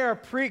they're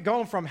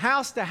going from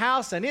house to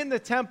house and in the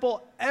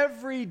temple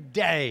every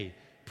day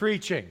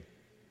preaching.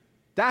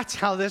 That's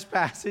how this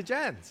passage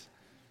ends.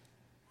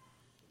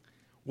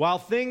 While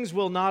things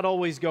will not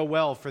always go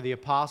well for the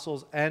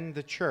apostles and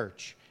the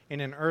church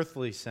in an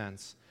earthly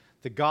sense,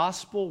 the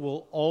gospel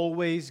will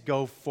always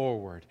go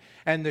forward,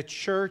 and the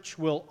church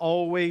will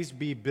always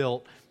be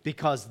built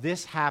because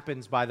this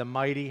happens by the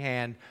mighty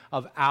hand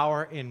of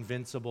our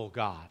invincible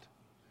God.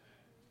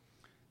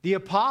 The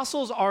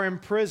apostles are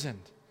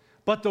imprisoned,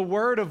 but the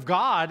word of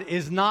God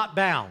is not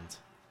bound.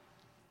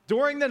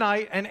 During the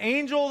night, an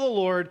angel of the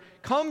Lord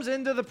comes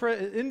into the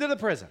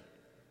prison.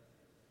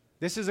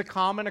 This is a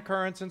common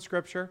occurrence in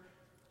Scripture.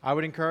 I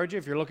would encourage you,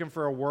 if you're looking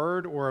for a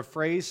word or a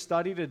phrase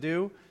study to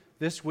do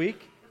this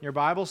week, your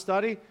Bible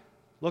study,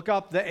 look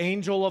up the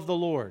angel of the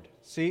Lord.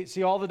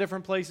 See all the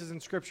different places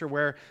in Scripture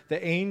where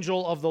the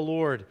angel of the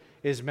Lord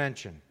is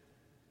mentioned.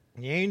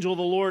 And the angel of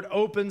the Lord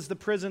opens the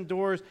prison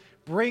doors,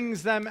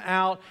 brings them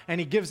out,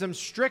 and he gives them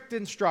strict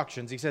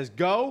instructions. He says,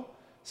 go,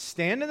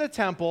 stand in the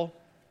temple,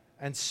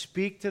 and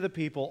speak to the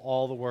people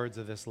all the words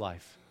of this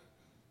life.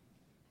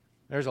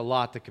 There's a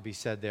lot that could be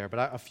said there,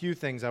 but a few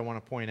things I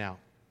want to point out.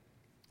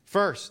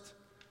 First,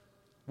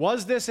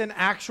 was this an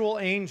actual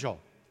angel?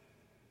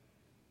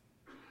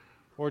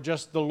 Or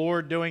just the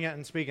Lord doing it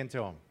and speaking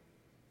to him?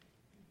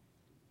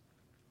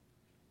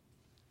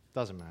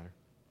 Doesn't matter.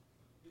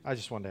 I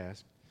just wanted to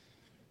ask.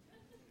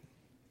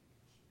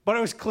 But it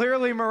was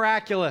clearly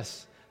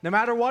miraculous. No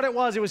matter what it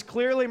was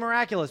clearly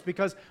miraculous,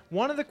 because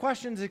one of the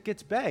questions that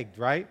gets begged,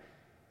 right,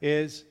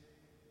 is,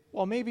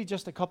 well, maybe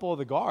just a couple of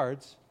the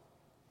guards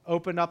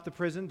opened up the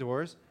prison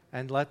doors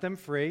and let them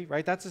free,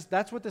 right?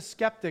 That's what the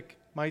skeptic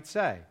might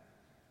say.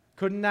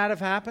 Couldn't that have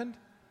happened?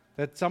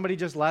 That somebody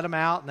just let them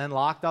out and then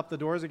locked up the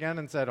doors again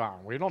and said, oh,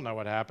 we don't know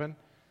what happened.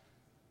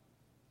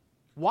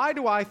 Why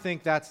do I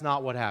think that's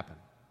not what happened?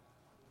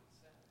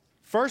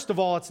 First of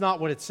all, it's not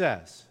what it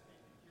says.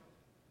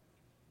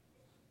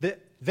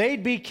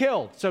 They'd be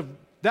killed. So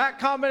that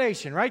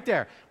combination right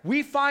there.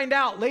 We find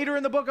out later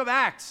in the book of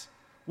Acts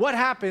what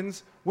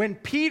happens when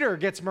Peter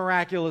gets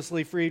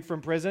miraculously freed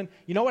from prison.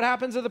 You know what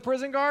happens to the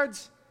prison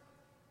guards?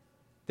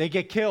 They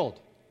get killed.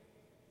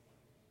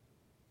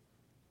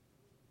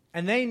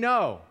 And they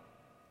know,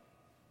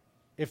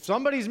 if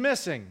somebody's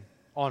missing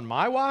on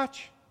my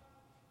watch,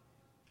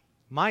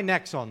 my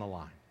neck's on the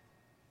line.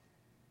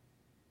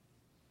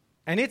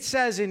 And it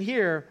says in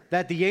here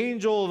that the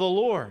angel of the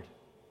Lord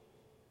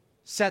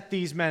set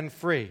these men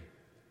free.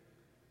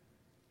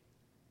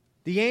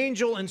 The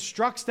angel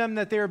instructs them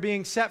that they are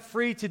being set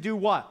free to do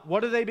what?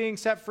 What are they being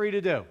set free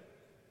to do?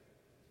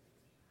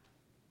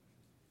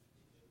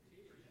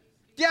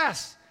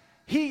 Yes.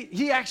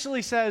 He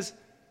actually says,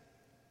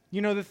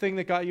 you know the thing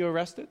that got you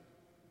arrested?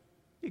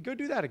 Yeah, go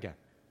do that again.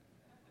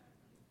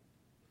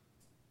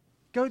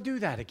 Go do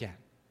that again.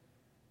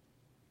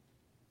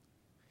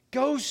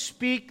 Go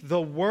speak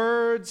the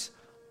words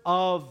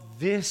of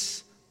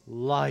this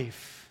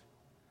life.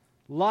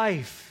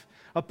 Life.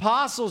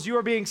 Apostles, you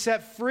are being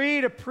set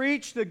free to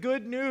preach the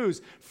good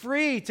news,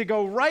 free to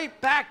go right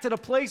back to the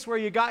place where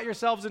you got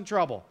yourselves in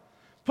trouble.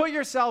 Put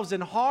yourselves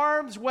in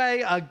harm's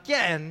way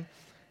again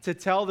to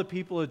tell the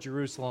people of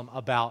Jerusalem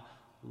about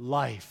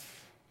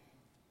life.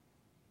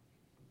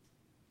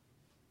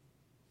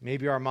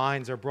 Maybe our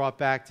minds are brought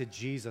back to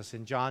Jesus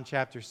in John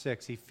chapter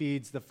 6. He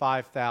feeds the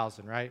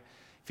 5,000, right?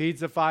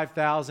 Feeds the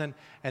 5,000,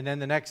 and then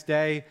the next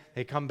day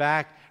they come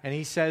back, and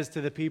he says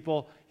to the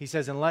people, he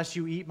says, unless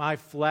you eat my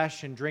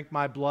flesh and drink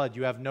my blood,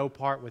 you have no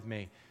part with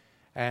me.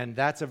 And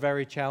that's a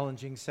very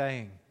challenging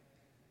saying.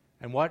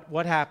 And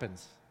what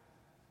happens?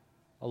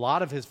 A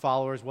lot of his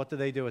followers, what do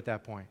they do at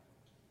that point?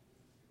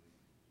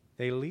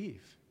 They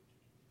leave.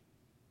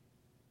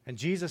 And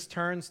Jesus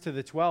turns to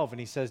the 12, and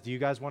he says, do you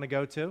guys want to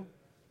go too?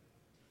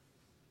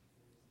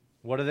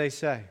 What do they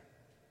say?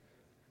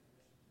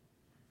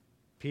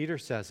 Peter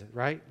says it,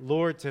 right?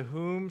 Lord, to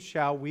whom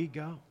shall we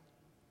go?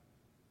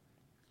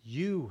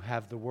 You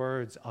have the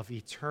words of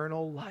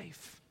eternal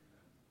life.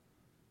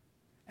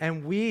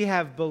 And we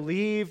have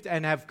believed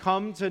and have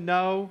come to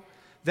know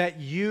that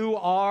you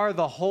are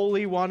the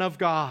Holy One of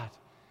God.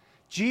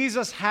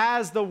 Jesus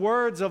has the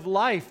words of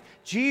life.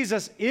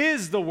 Jesus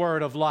is the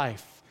word of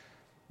life.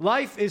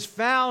 Life is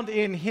found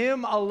in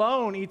him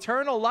alone.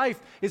 Eternal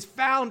life is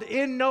found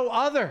in no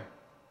other.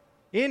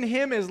 In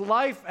him is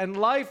life, and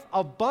life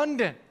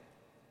abundant.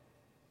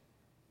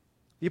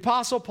 The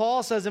Apostle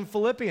Paul says in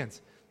Philippians,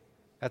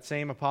 that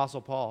same Apostle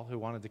Paul who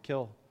wanted to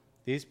kill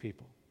these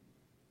people,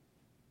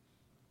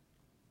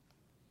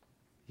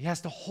 he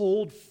has to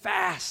hold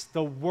fast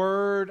the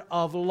word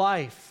of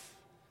life.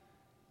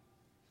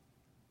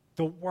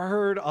 The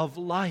word of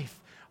life.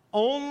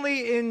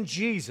 Only in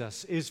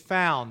Jesus is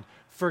found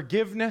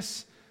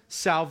forgiveness,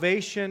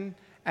 salvation,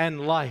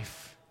 and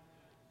life.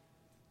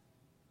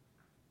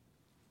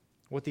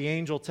 What the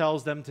angel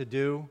tells them to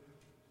do,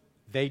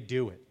 they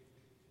do it.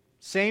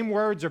 Same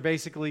words are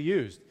basically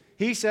used.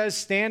 He says,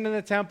 stand in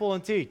the temple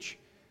and teach.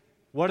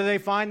 What do they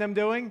find them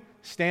doing?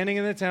 Standing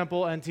in the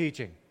temple and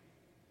teaching.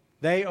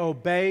 They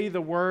obey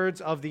the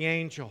words of the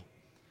angel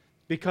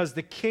because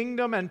the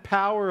kingdom and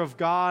power of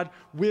God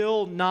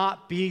will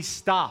not be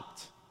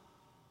stopped.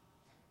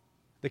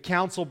 The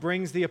council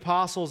brings the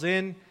apostles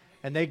in,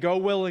 and they go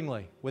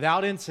willingly,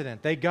 without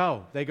incident. They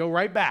go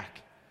right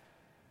back.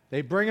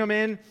 They bring them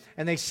in,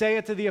 and they say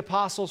it to the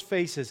apostles'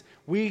 faces.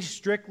 We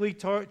strictly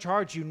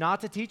charge you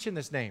not to teach in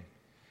this name.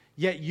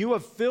 Yet you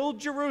have filled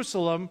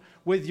Jerusalem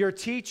with your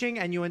teaching,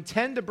 and you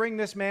intend to bring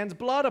this man's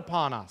blood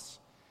upon us.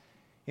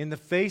 In the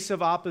face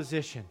of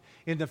opposition,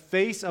 in the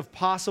face of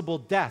possible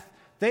death,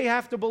 they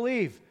have to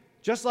believe,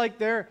 just like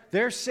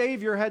their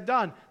Savior had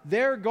done.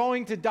 They're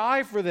going to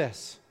die for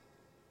this.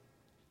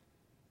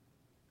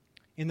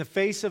 In the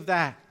face of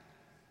that,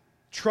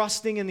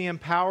 trusting in the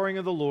empowering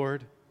of the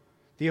Lord,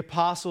 the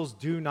apostles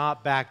do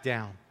not back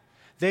down.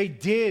 They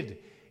did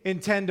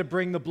intend to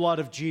bring the blood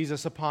of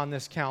Jesus upon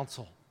this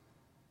council.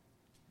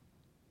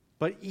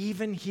 But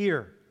even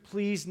here,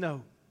 please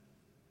note,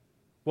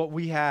 what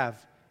we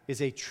have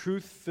is a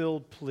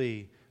truth-filled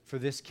plea for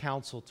this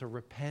council to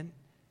repent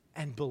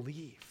and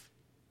believe.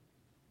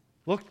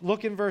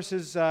 Look in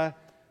verses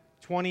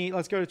 20,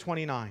 let's go to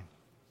 29.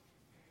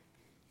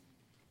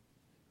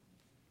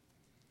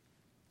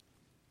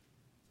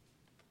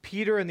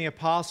 Peter and the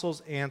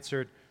apostles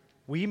answered,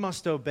 we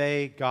must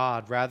obey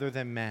God rather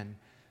than men.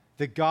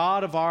 The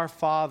God of our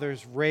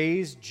fathers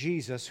raised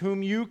Jesus,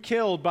 whom you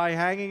killed by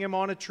hanging him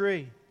on a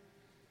tree.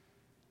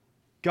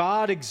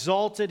 God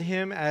exalted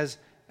him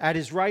at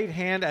his right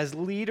hand as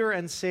leader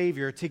and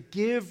Savior to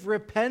give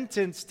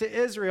repentance to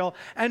Israel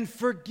and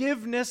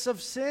forgiveness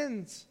of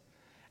sins.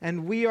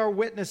 And we are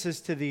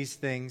witnesses to these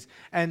things,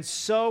 and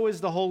so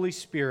is the Holy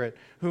Spirit,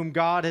 whom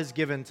God has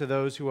given to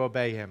those who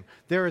obey him.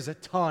 There is a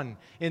ton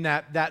in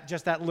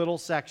that little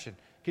section.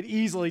 Could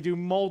easily do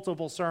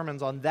multiple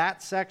sermons on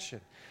that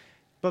section.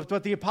 But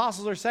what the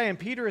apostles are saying,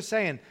 Peter is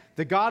saying,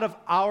 the God of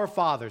our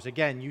fathers,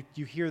 again,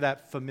 you hear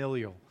that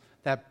familial,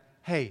 that,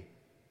 hey,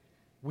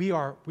 we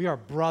are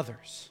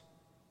brothers.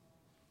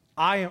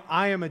 I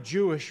am a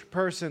Jewish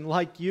person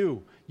like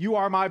you. You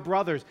are my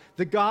brothers.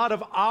 The God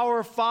of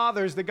our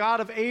fathers, the God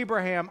of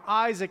Abraham,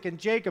 Isaac, and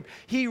Jacob,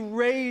 he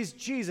raised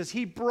Jesus.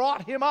 He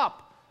brought him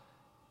up.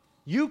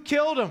 You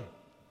killed him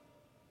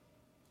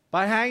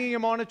by hanging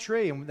him on a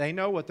tree. And they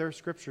know what their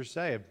scriptures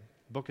say,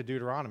 book of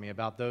Deuteronomy,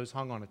 about those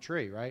hung on a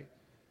tree, right?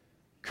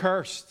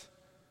 Cursed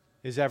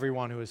is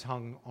everyone who is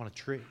hung on a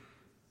tree.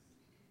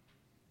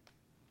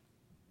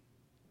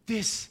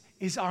 This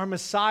is our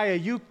Messiah.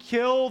 You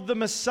killed the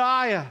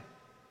Messiah.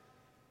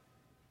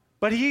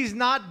 But he's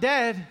not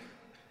dead.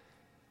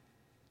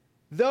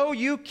 Though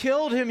you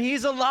killed him,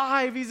 he's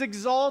alive. He's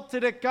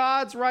exalted at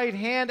God's right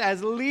hand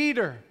as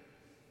leader.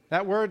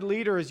 That word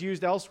leader is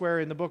used elsewhere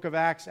in the book of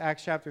Acts,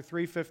 Acts chapter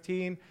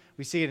 3:15.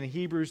 We see it in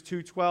Hebrews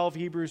 2:12,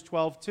 Hebrews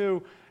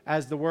 12:2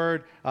 as the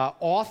word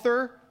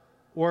author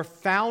or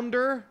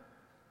founder.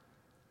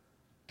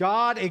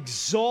 God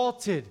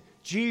exalted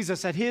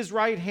Jesus at his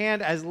right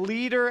hand as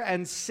leader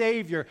and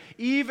Savior.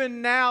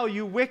 Even now,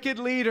 you wicked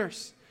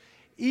leaders,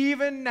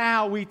 even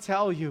now we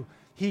tell you,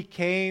 he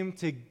came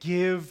to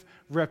give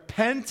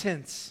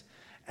repentance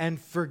and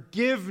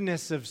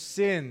forgiveness of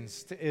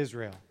sins to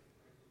Israel.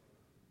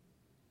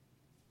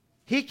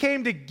 He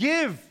came to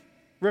give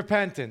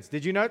repentance.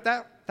 Did you note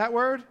that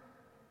word?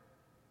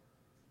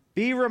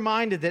 Be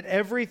reminded that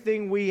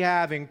everything we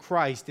have in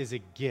Christ is a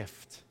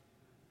gift.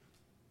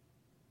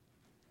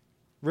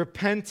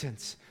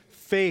 Repentance,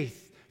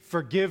 faith,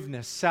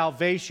 forgiveness,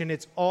 salvation,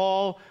 it's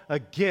all a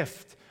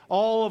gift.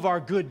 All of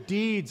our good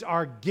deeds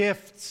are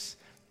gifts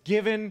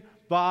given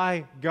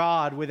by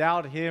God.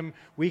 Without him,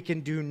 we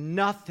can do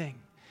nothing.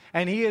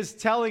 And he is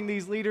telling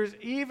these leaders,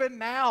 even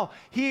now,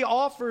 he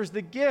offers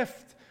the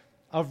gift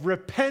of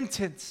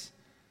repentance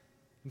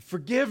and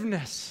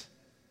forgiveness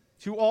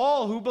to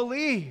all who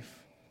believe.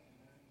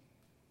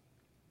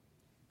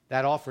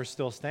 That offer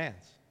still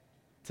stands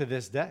to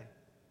this day.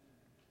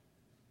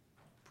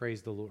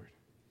 Praise the Lord.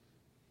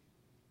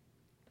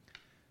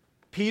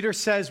 Peter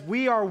says,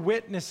 we are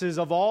witnesses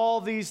of all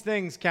these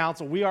things,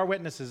 counsel. We are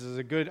witnesses is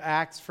a good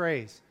Acts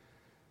phrase.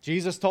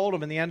 Jesus told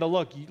him in the end of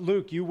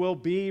Luke, you will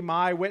be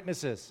my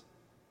witnesses.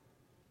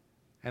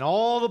 And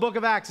all the book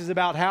of Acts is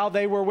about how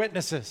they were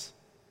witnesses.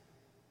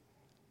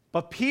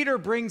 But Peter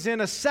brings in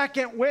a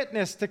second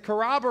witness to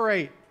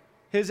corroborate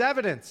his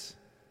evidence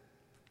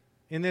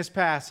in this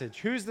passage.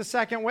 Who's the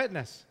second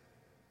witness?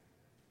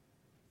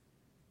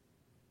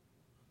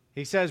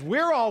 He says,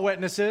 we're all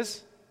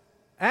witnesses,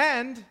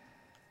 and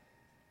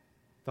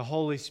the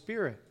Holy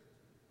Spirit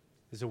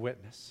is a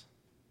witness.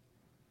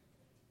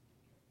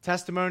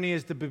 Testimony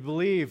is to be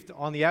believed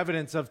on the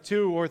evidence of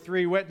 2 or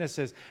 3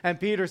 witnesses.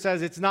 And Peter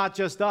says it's not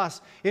just us,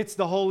 it's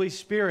the Holy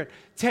Spirit.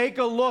 Take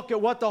a look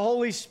at what the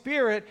Holy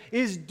Spirit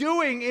is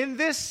doing in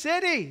this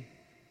city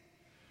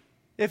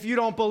if you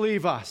don't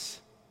believe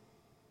us.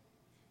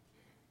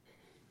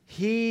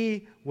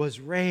 He was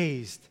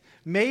raised.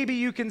 Maybe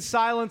you can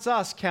silence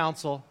us,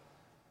 counsel,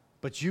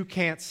 but you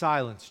can't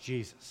silence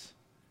Jesus.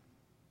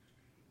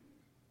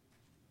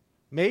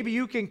 Maybe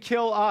you can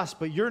kill us,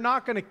 but you're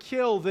not going to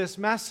kill this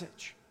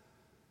message.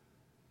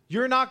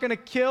 You're not going to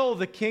kill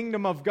the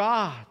kingdom of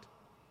God.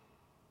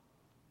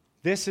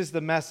 This is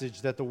the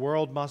message that the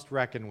world must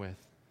reckon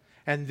with.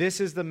 And this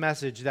is the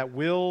message that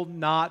will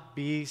not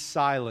be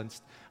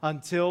silenced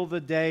until the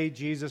day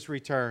Jesus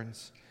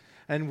returns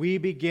and we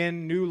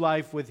begin new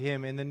life with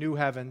him in the new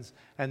heavens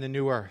and the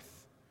new earth.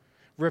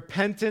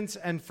 Repentance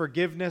and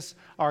forgiveness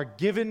are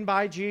given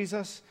by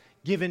Jesus,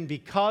 given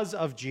because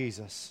of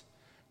Jesus.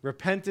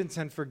 Repentance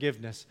and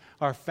forgiveness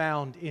are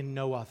found in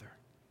no other.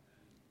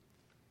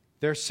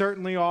 There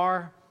certainly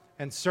are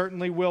and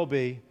certainly will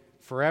be,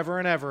 forever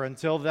and ever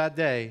until that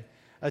day,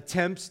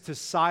 attempts to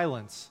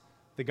silence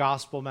the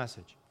gospel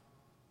message.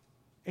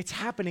 It's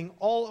happening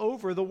all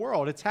over the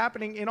world. It's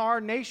happening in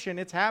our nation.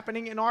 It's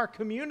happening in our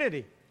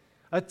community.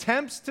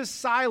 Attempts to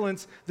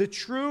silence the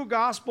true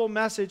gospel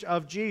message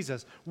of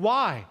Jesus.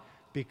 Why?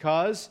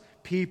 Because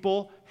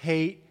people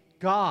hate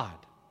God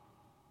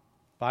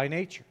by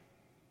nature.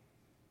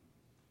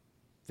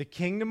 The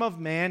kingdom of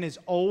man is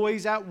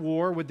always at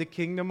war with the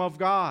kingdom of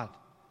God.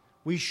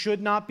 We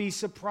should not be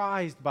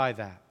surprised by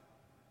that.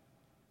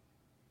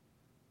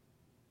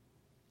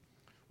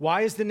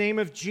 Why is the name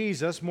of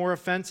Jesus more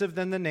offensive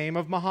than the name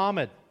of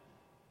Muhammad?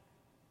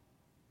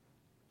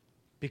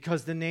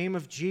 Because the name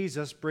of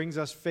Jesus brings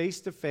us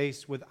face to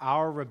face with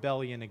our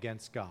rebellion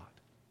against God.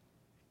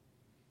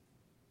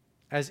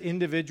 As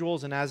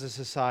individuals and as a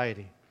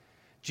society,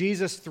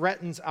 Jesus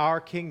threatens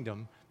our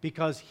kingdom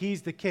because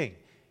he's the king.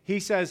 He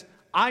says,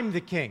 I'm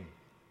the king.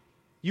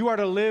 You are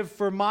to live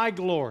for my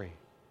glory.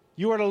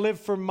 You are to live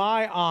for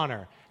my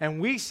honor. And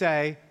we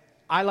say,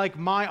 I like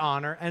my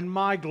honor and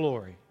my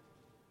glory.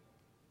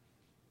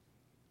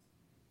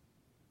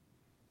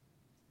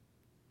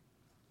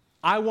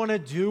 I want to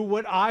do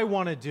what I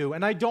want to do,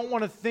 and I don't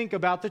want to think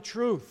about the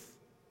truth.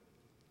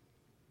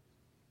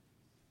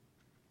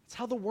 That's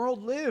how the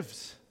world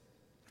lives.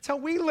 That's how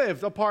we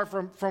live apart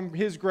from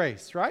his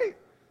grace, right?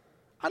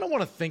 I don't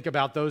want to think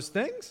about those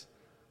things.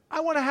 I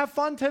want to have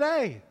fun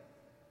today.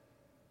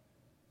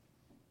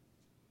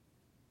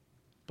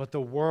 But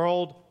the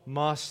world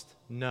must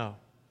know.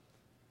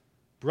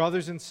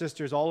 Brothers and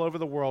sisters all over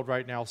the world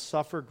right now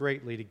suffer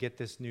greatly to get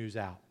this news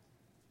out.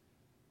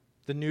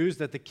 The news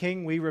that the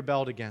king we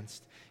rebelled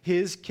against,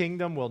 his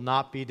kingdom will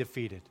not be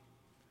defeated.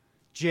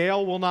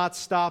 Jail will not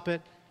stop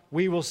it.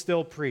 We will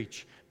still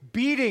preach.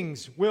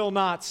 Beatings will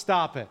not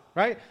stop it,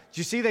 right? Did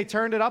you see they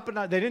turned it up? And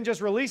they didn't just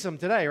release him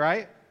today,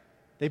 right?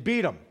 They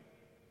beat him.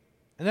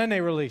 And then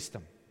they released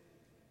him.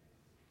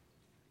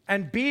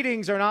 And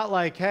beatings are not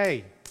like,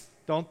 hey,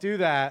 don't do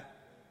that.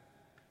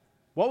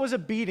 What was a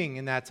beating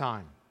in that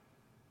time?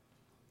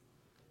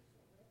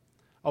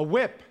 A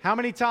whip. How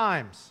many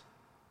times?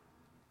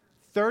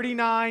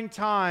 39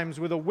 times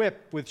with a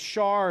whip with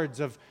shards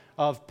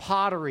of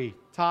pottery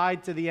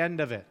tied to the end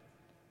of it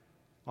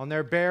on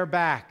their bare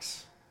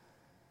backs.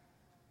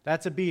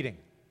 That's a beating.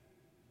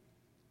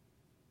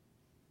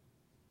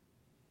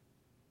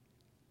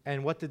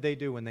 And what did they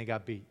do when they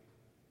got beat?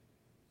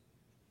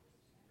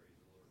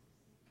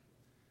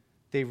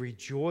 They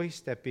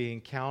rejoiced at being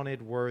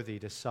counted worthy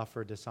to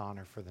suffer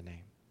dishonor for the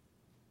name.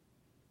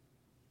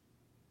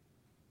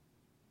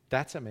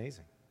 That's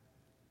amazing.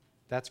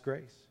 That's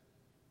grace.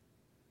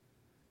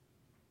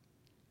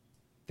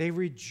 They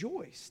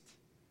rejoiced.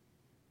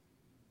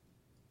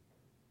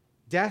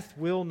 Death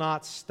will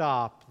not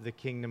stop the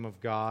kingdom of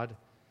God,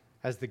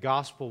 as the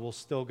gospel will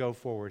still go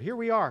forward. Here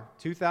we are,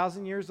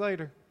 2,000 years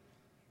later.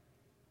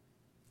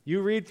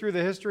 You read through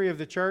the history of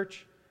the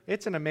church,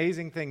 it's an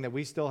amazing thing that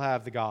we still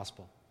have the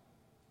gospel.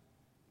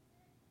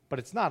 But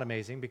it's not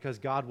amazing because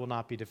God will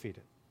not be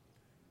defeated.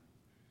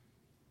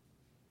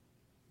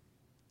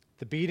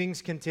 The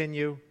beatings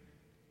continue,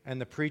 and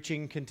the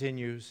preaching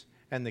continues,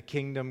 and the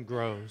kingdom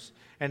grows.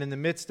 And in the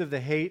midst of the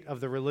hate of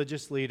the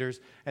religious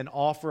leaders, an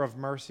offer of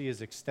mercy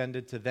is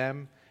extended to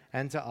them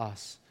and to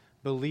us.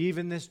 Believe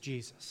in this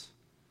Jesus.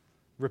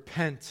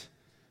 Repent,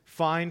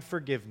 find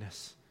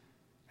forgiveness,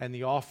 and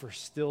the offer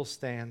still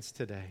stands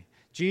today.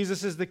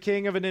 Jesus is the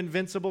King of an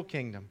invincible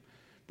kingdom.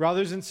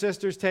 Brothers and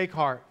sisters, take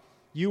heart.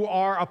 You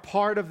are a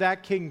part of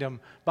that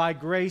kingdom by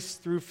grace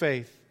through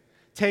faith.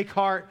 Take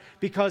heart,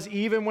 because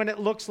even when it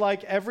looks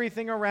like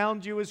everything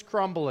around you is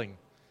crumbling,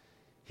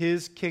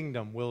 His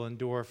kingdom will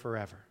endure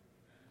forever.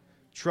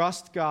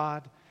 Trust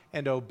God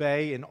and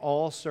obey in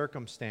all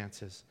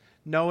circumstances,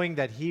 knowing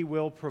that He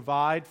will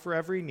provide for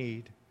every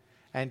need,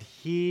 and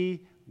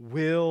He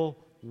will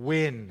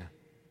win.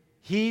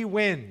 He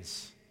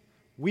wins.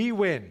 We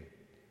win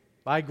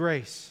by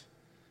grace.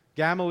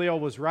 Gamaliel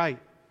was right.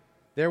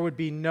 There would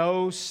be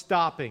no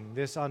stopping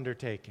this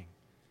undertaking.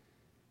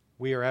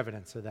 We are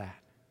evidence of that.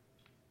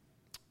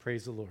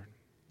 Praise the Lord.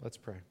 Let's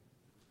pray.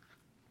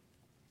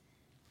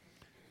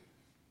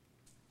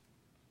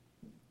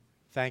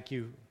 Thank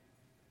you,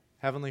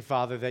 Heavenly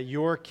Father, that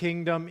your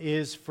kingdom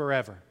is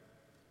forever.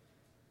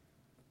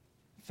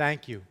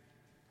 Thank you.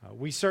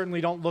 We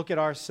certainly don't look at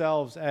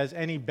ourselves as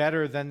any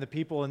better than the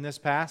people in this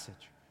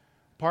passage.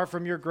 Apart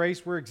from your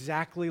grace, we're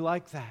exactly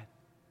like that.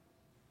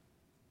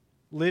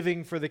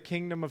 Living for the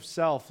kingdom of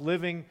self,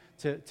 living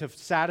to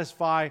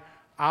satisfy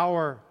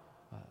our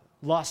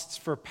lusts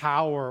for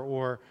power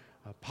or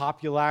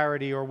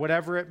popularity or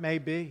whatever it may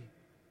be.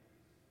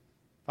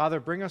 Father,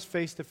 bring us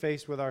face to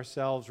face with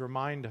ourselves.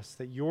 Remind us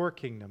that your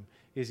kingdom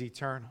is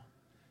eternal.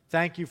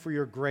 Thank you for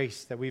your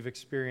grace that we've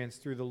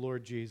experienced through the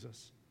Lord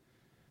Jesus.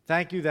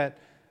 Thank you that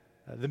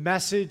the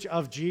message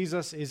of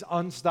Jesus is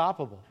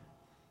unstoppable,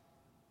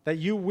 that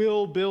you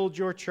will build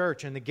your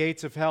church and the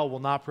gates of hell will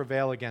not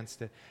prevail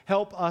against it.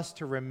 Help us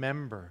to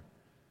remember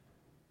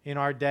in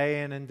our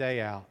day in and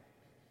day out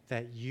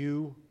that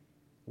you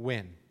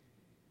win.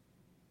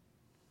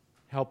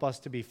 Help us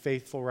to be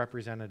faithful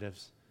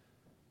representatives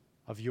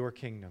of your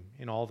kingdom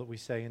in all that we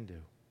say and do.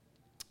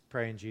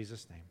 Pray in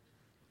Jesus' name.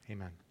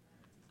 Amen.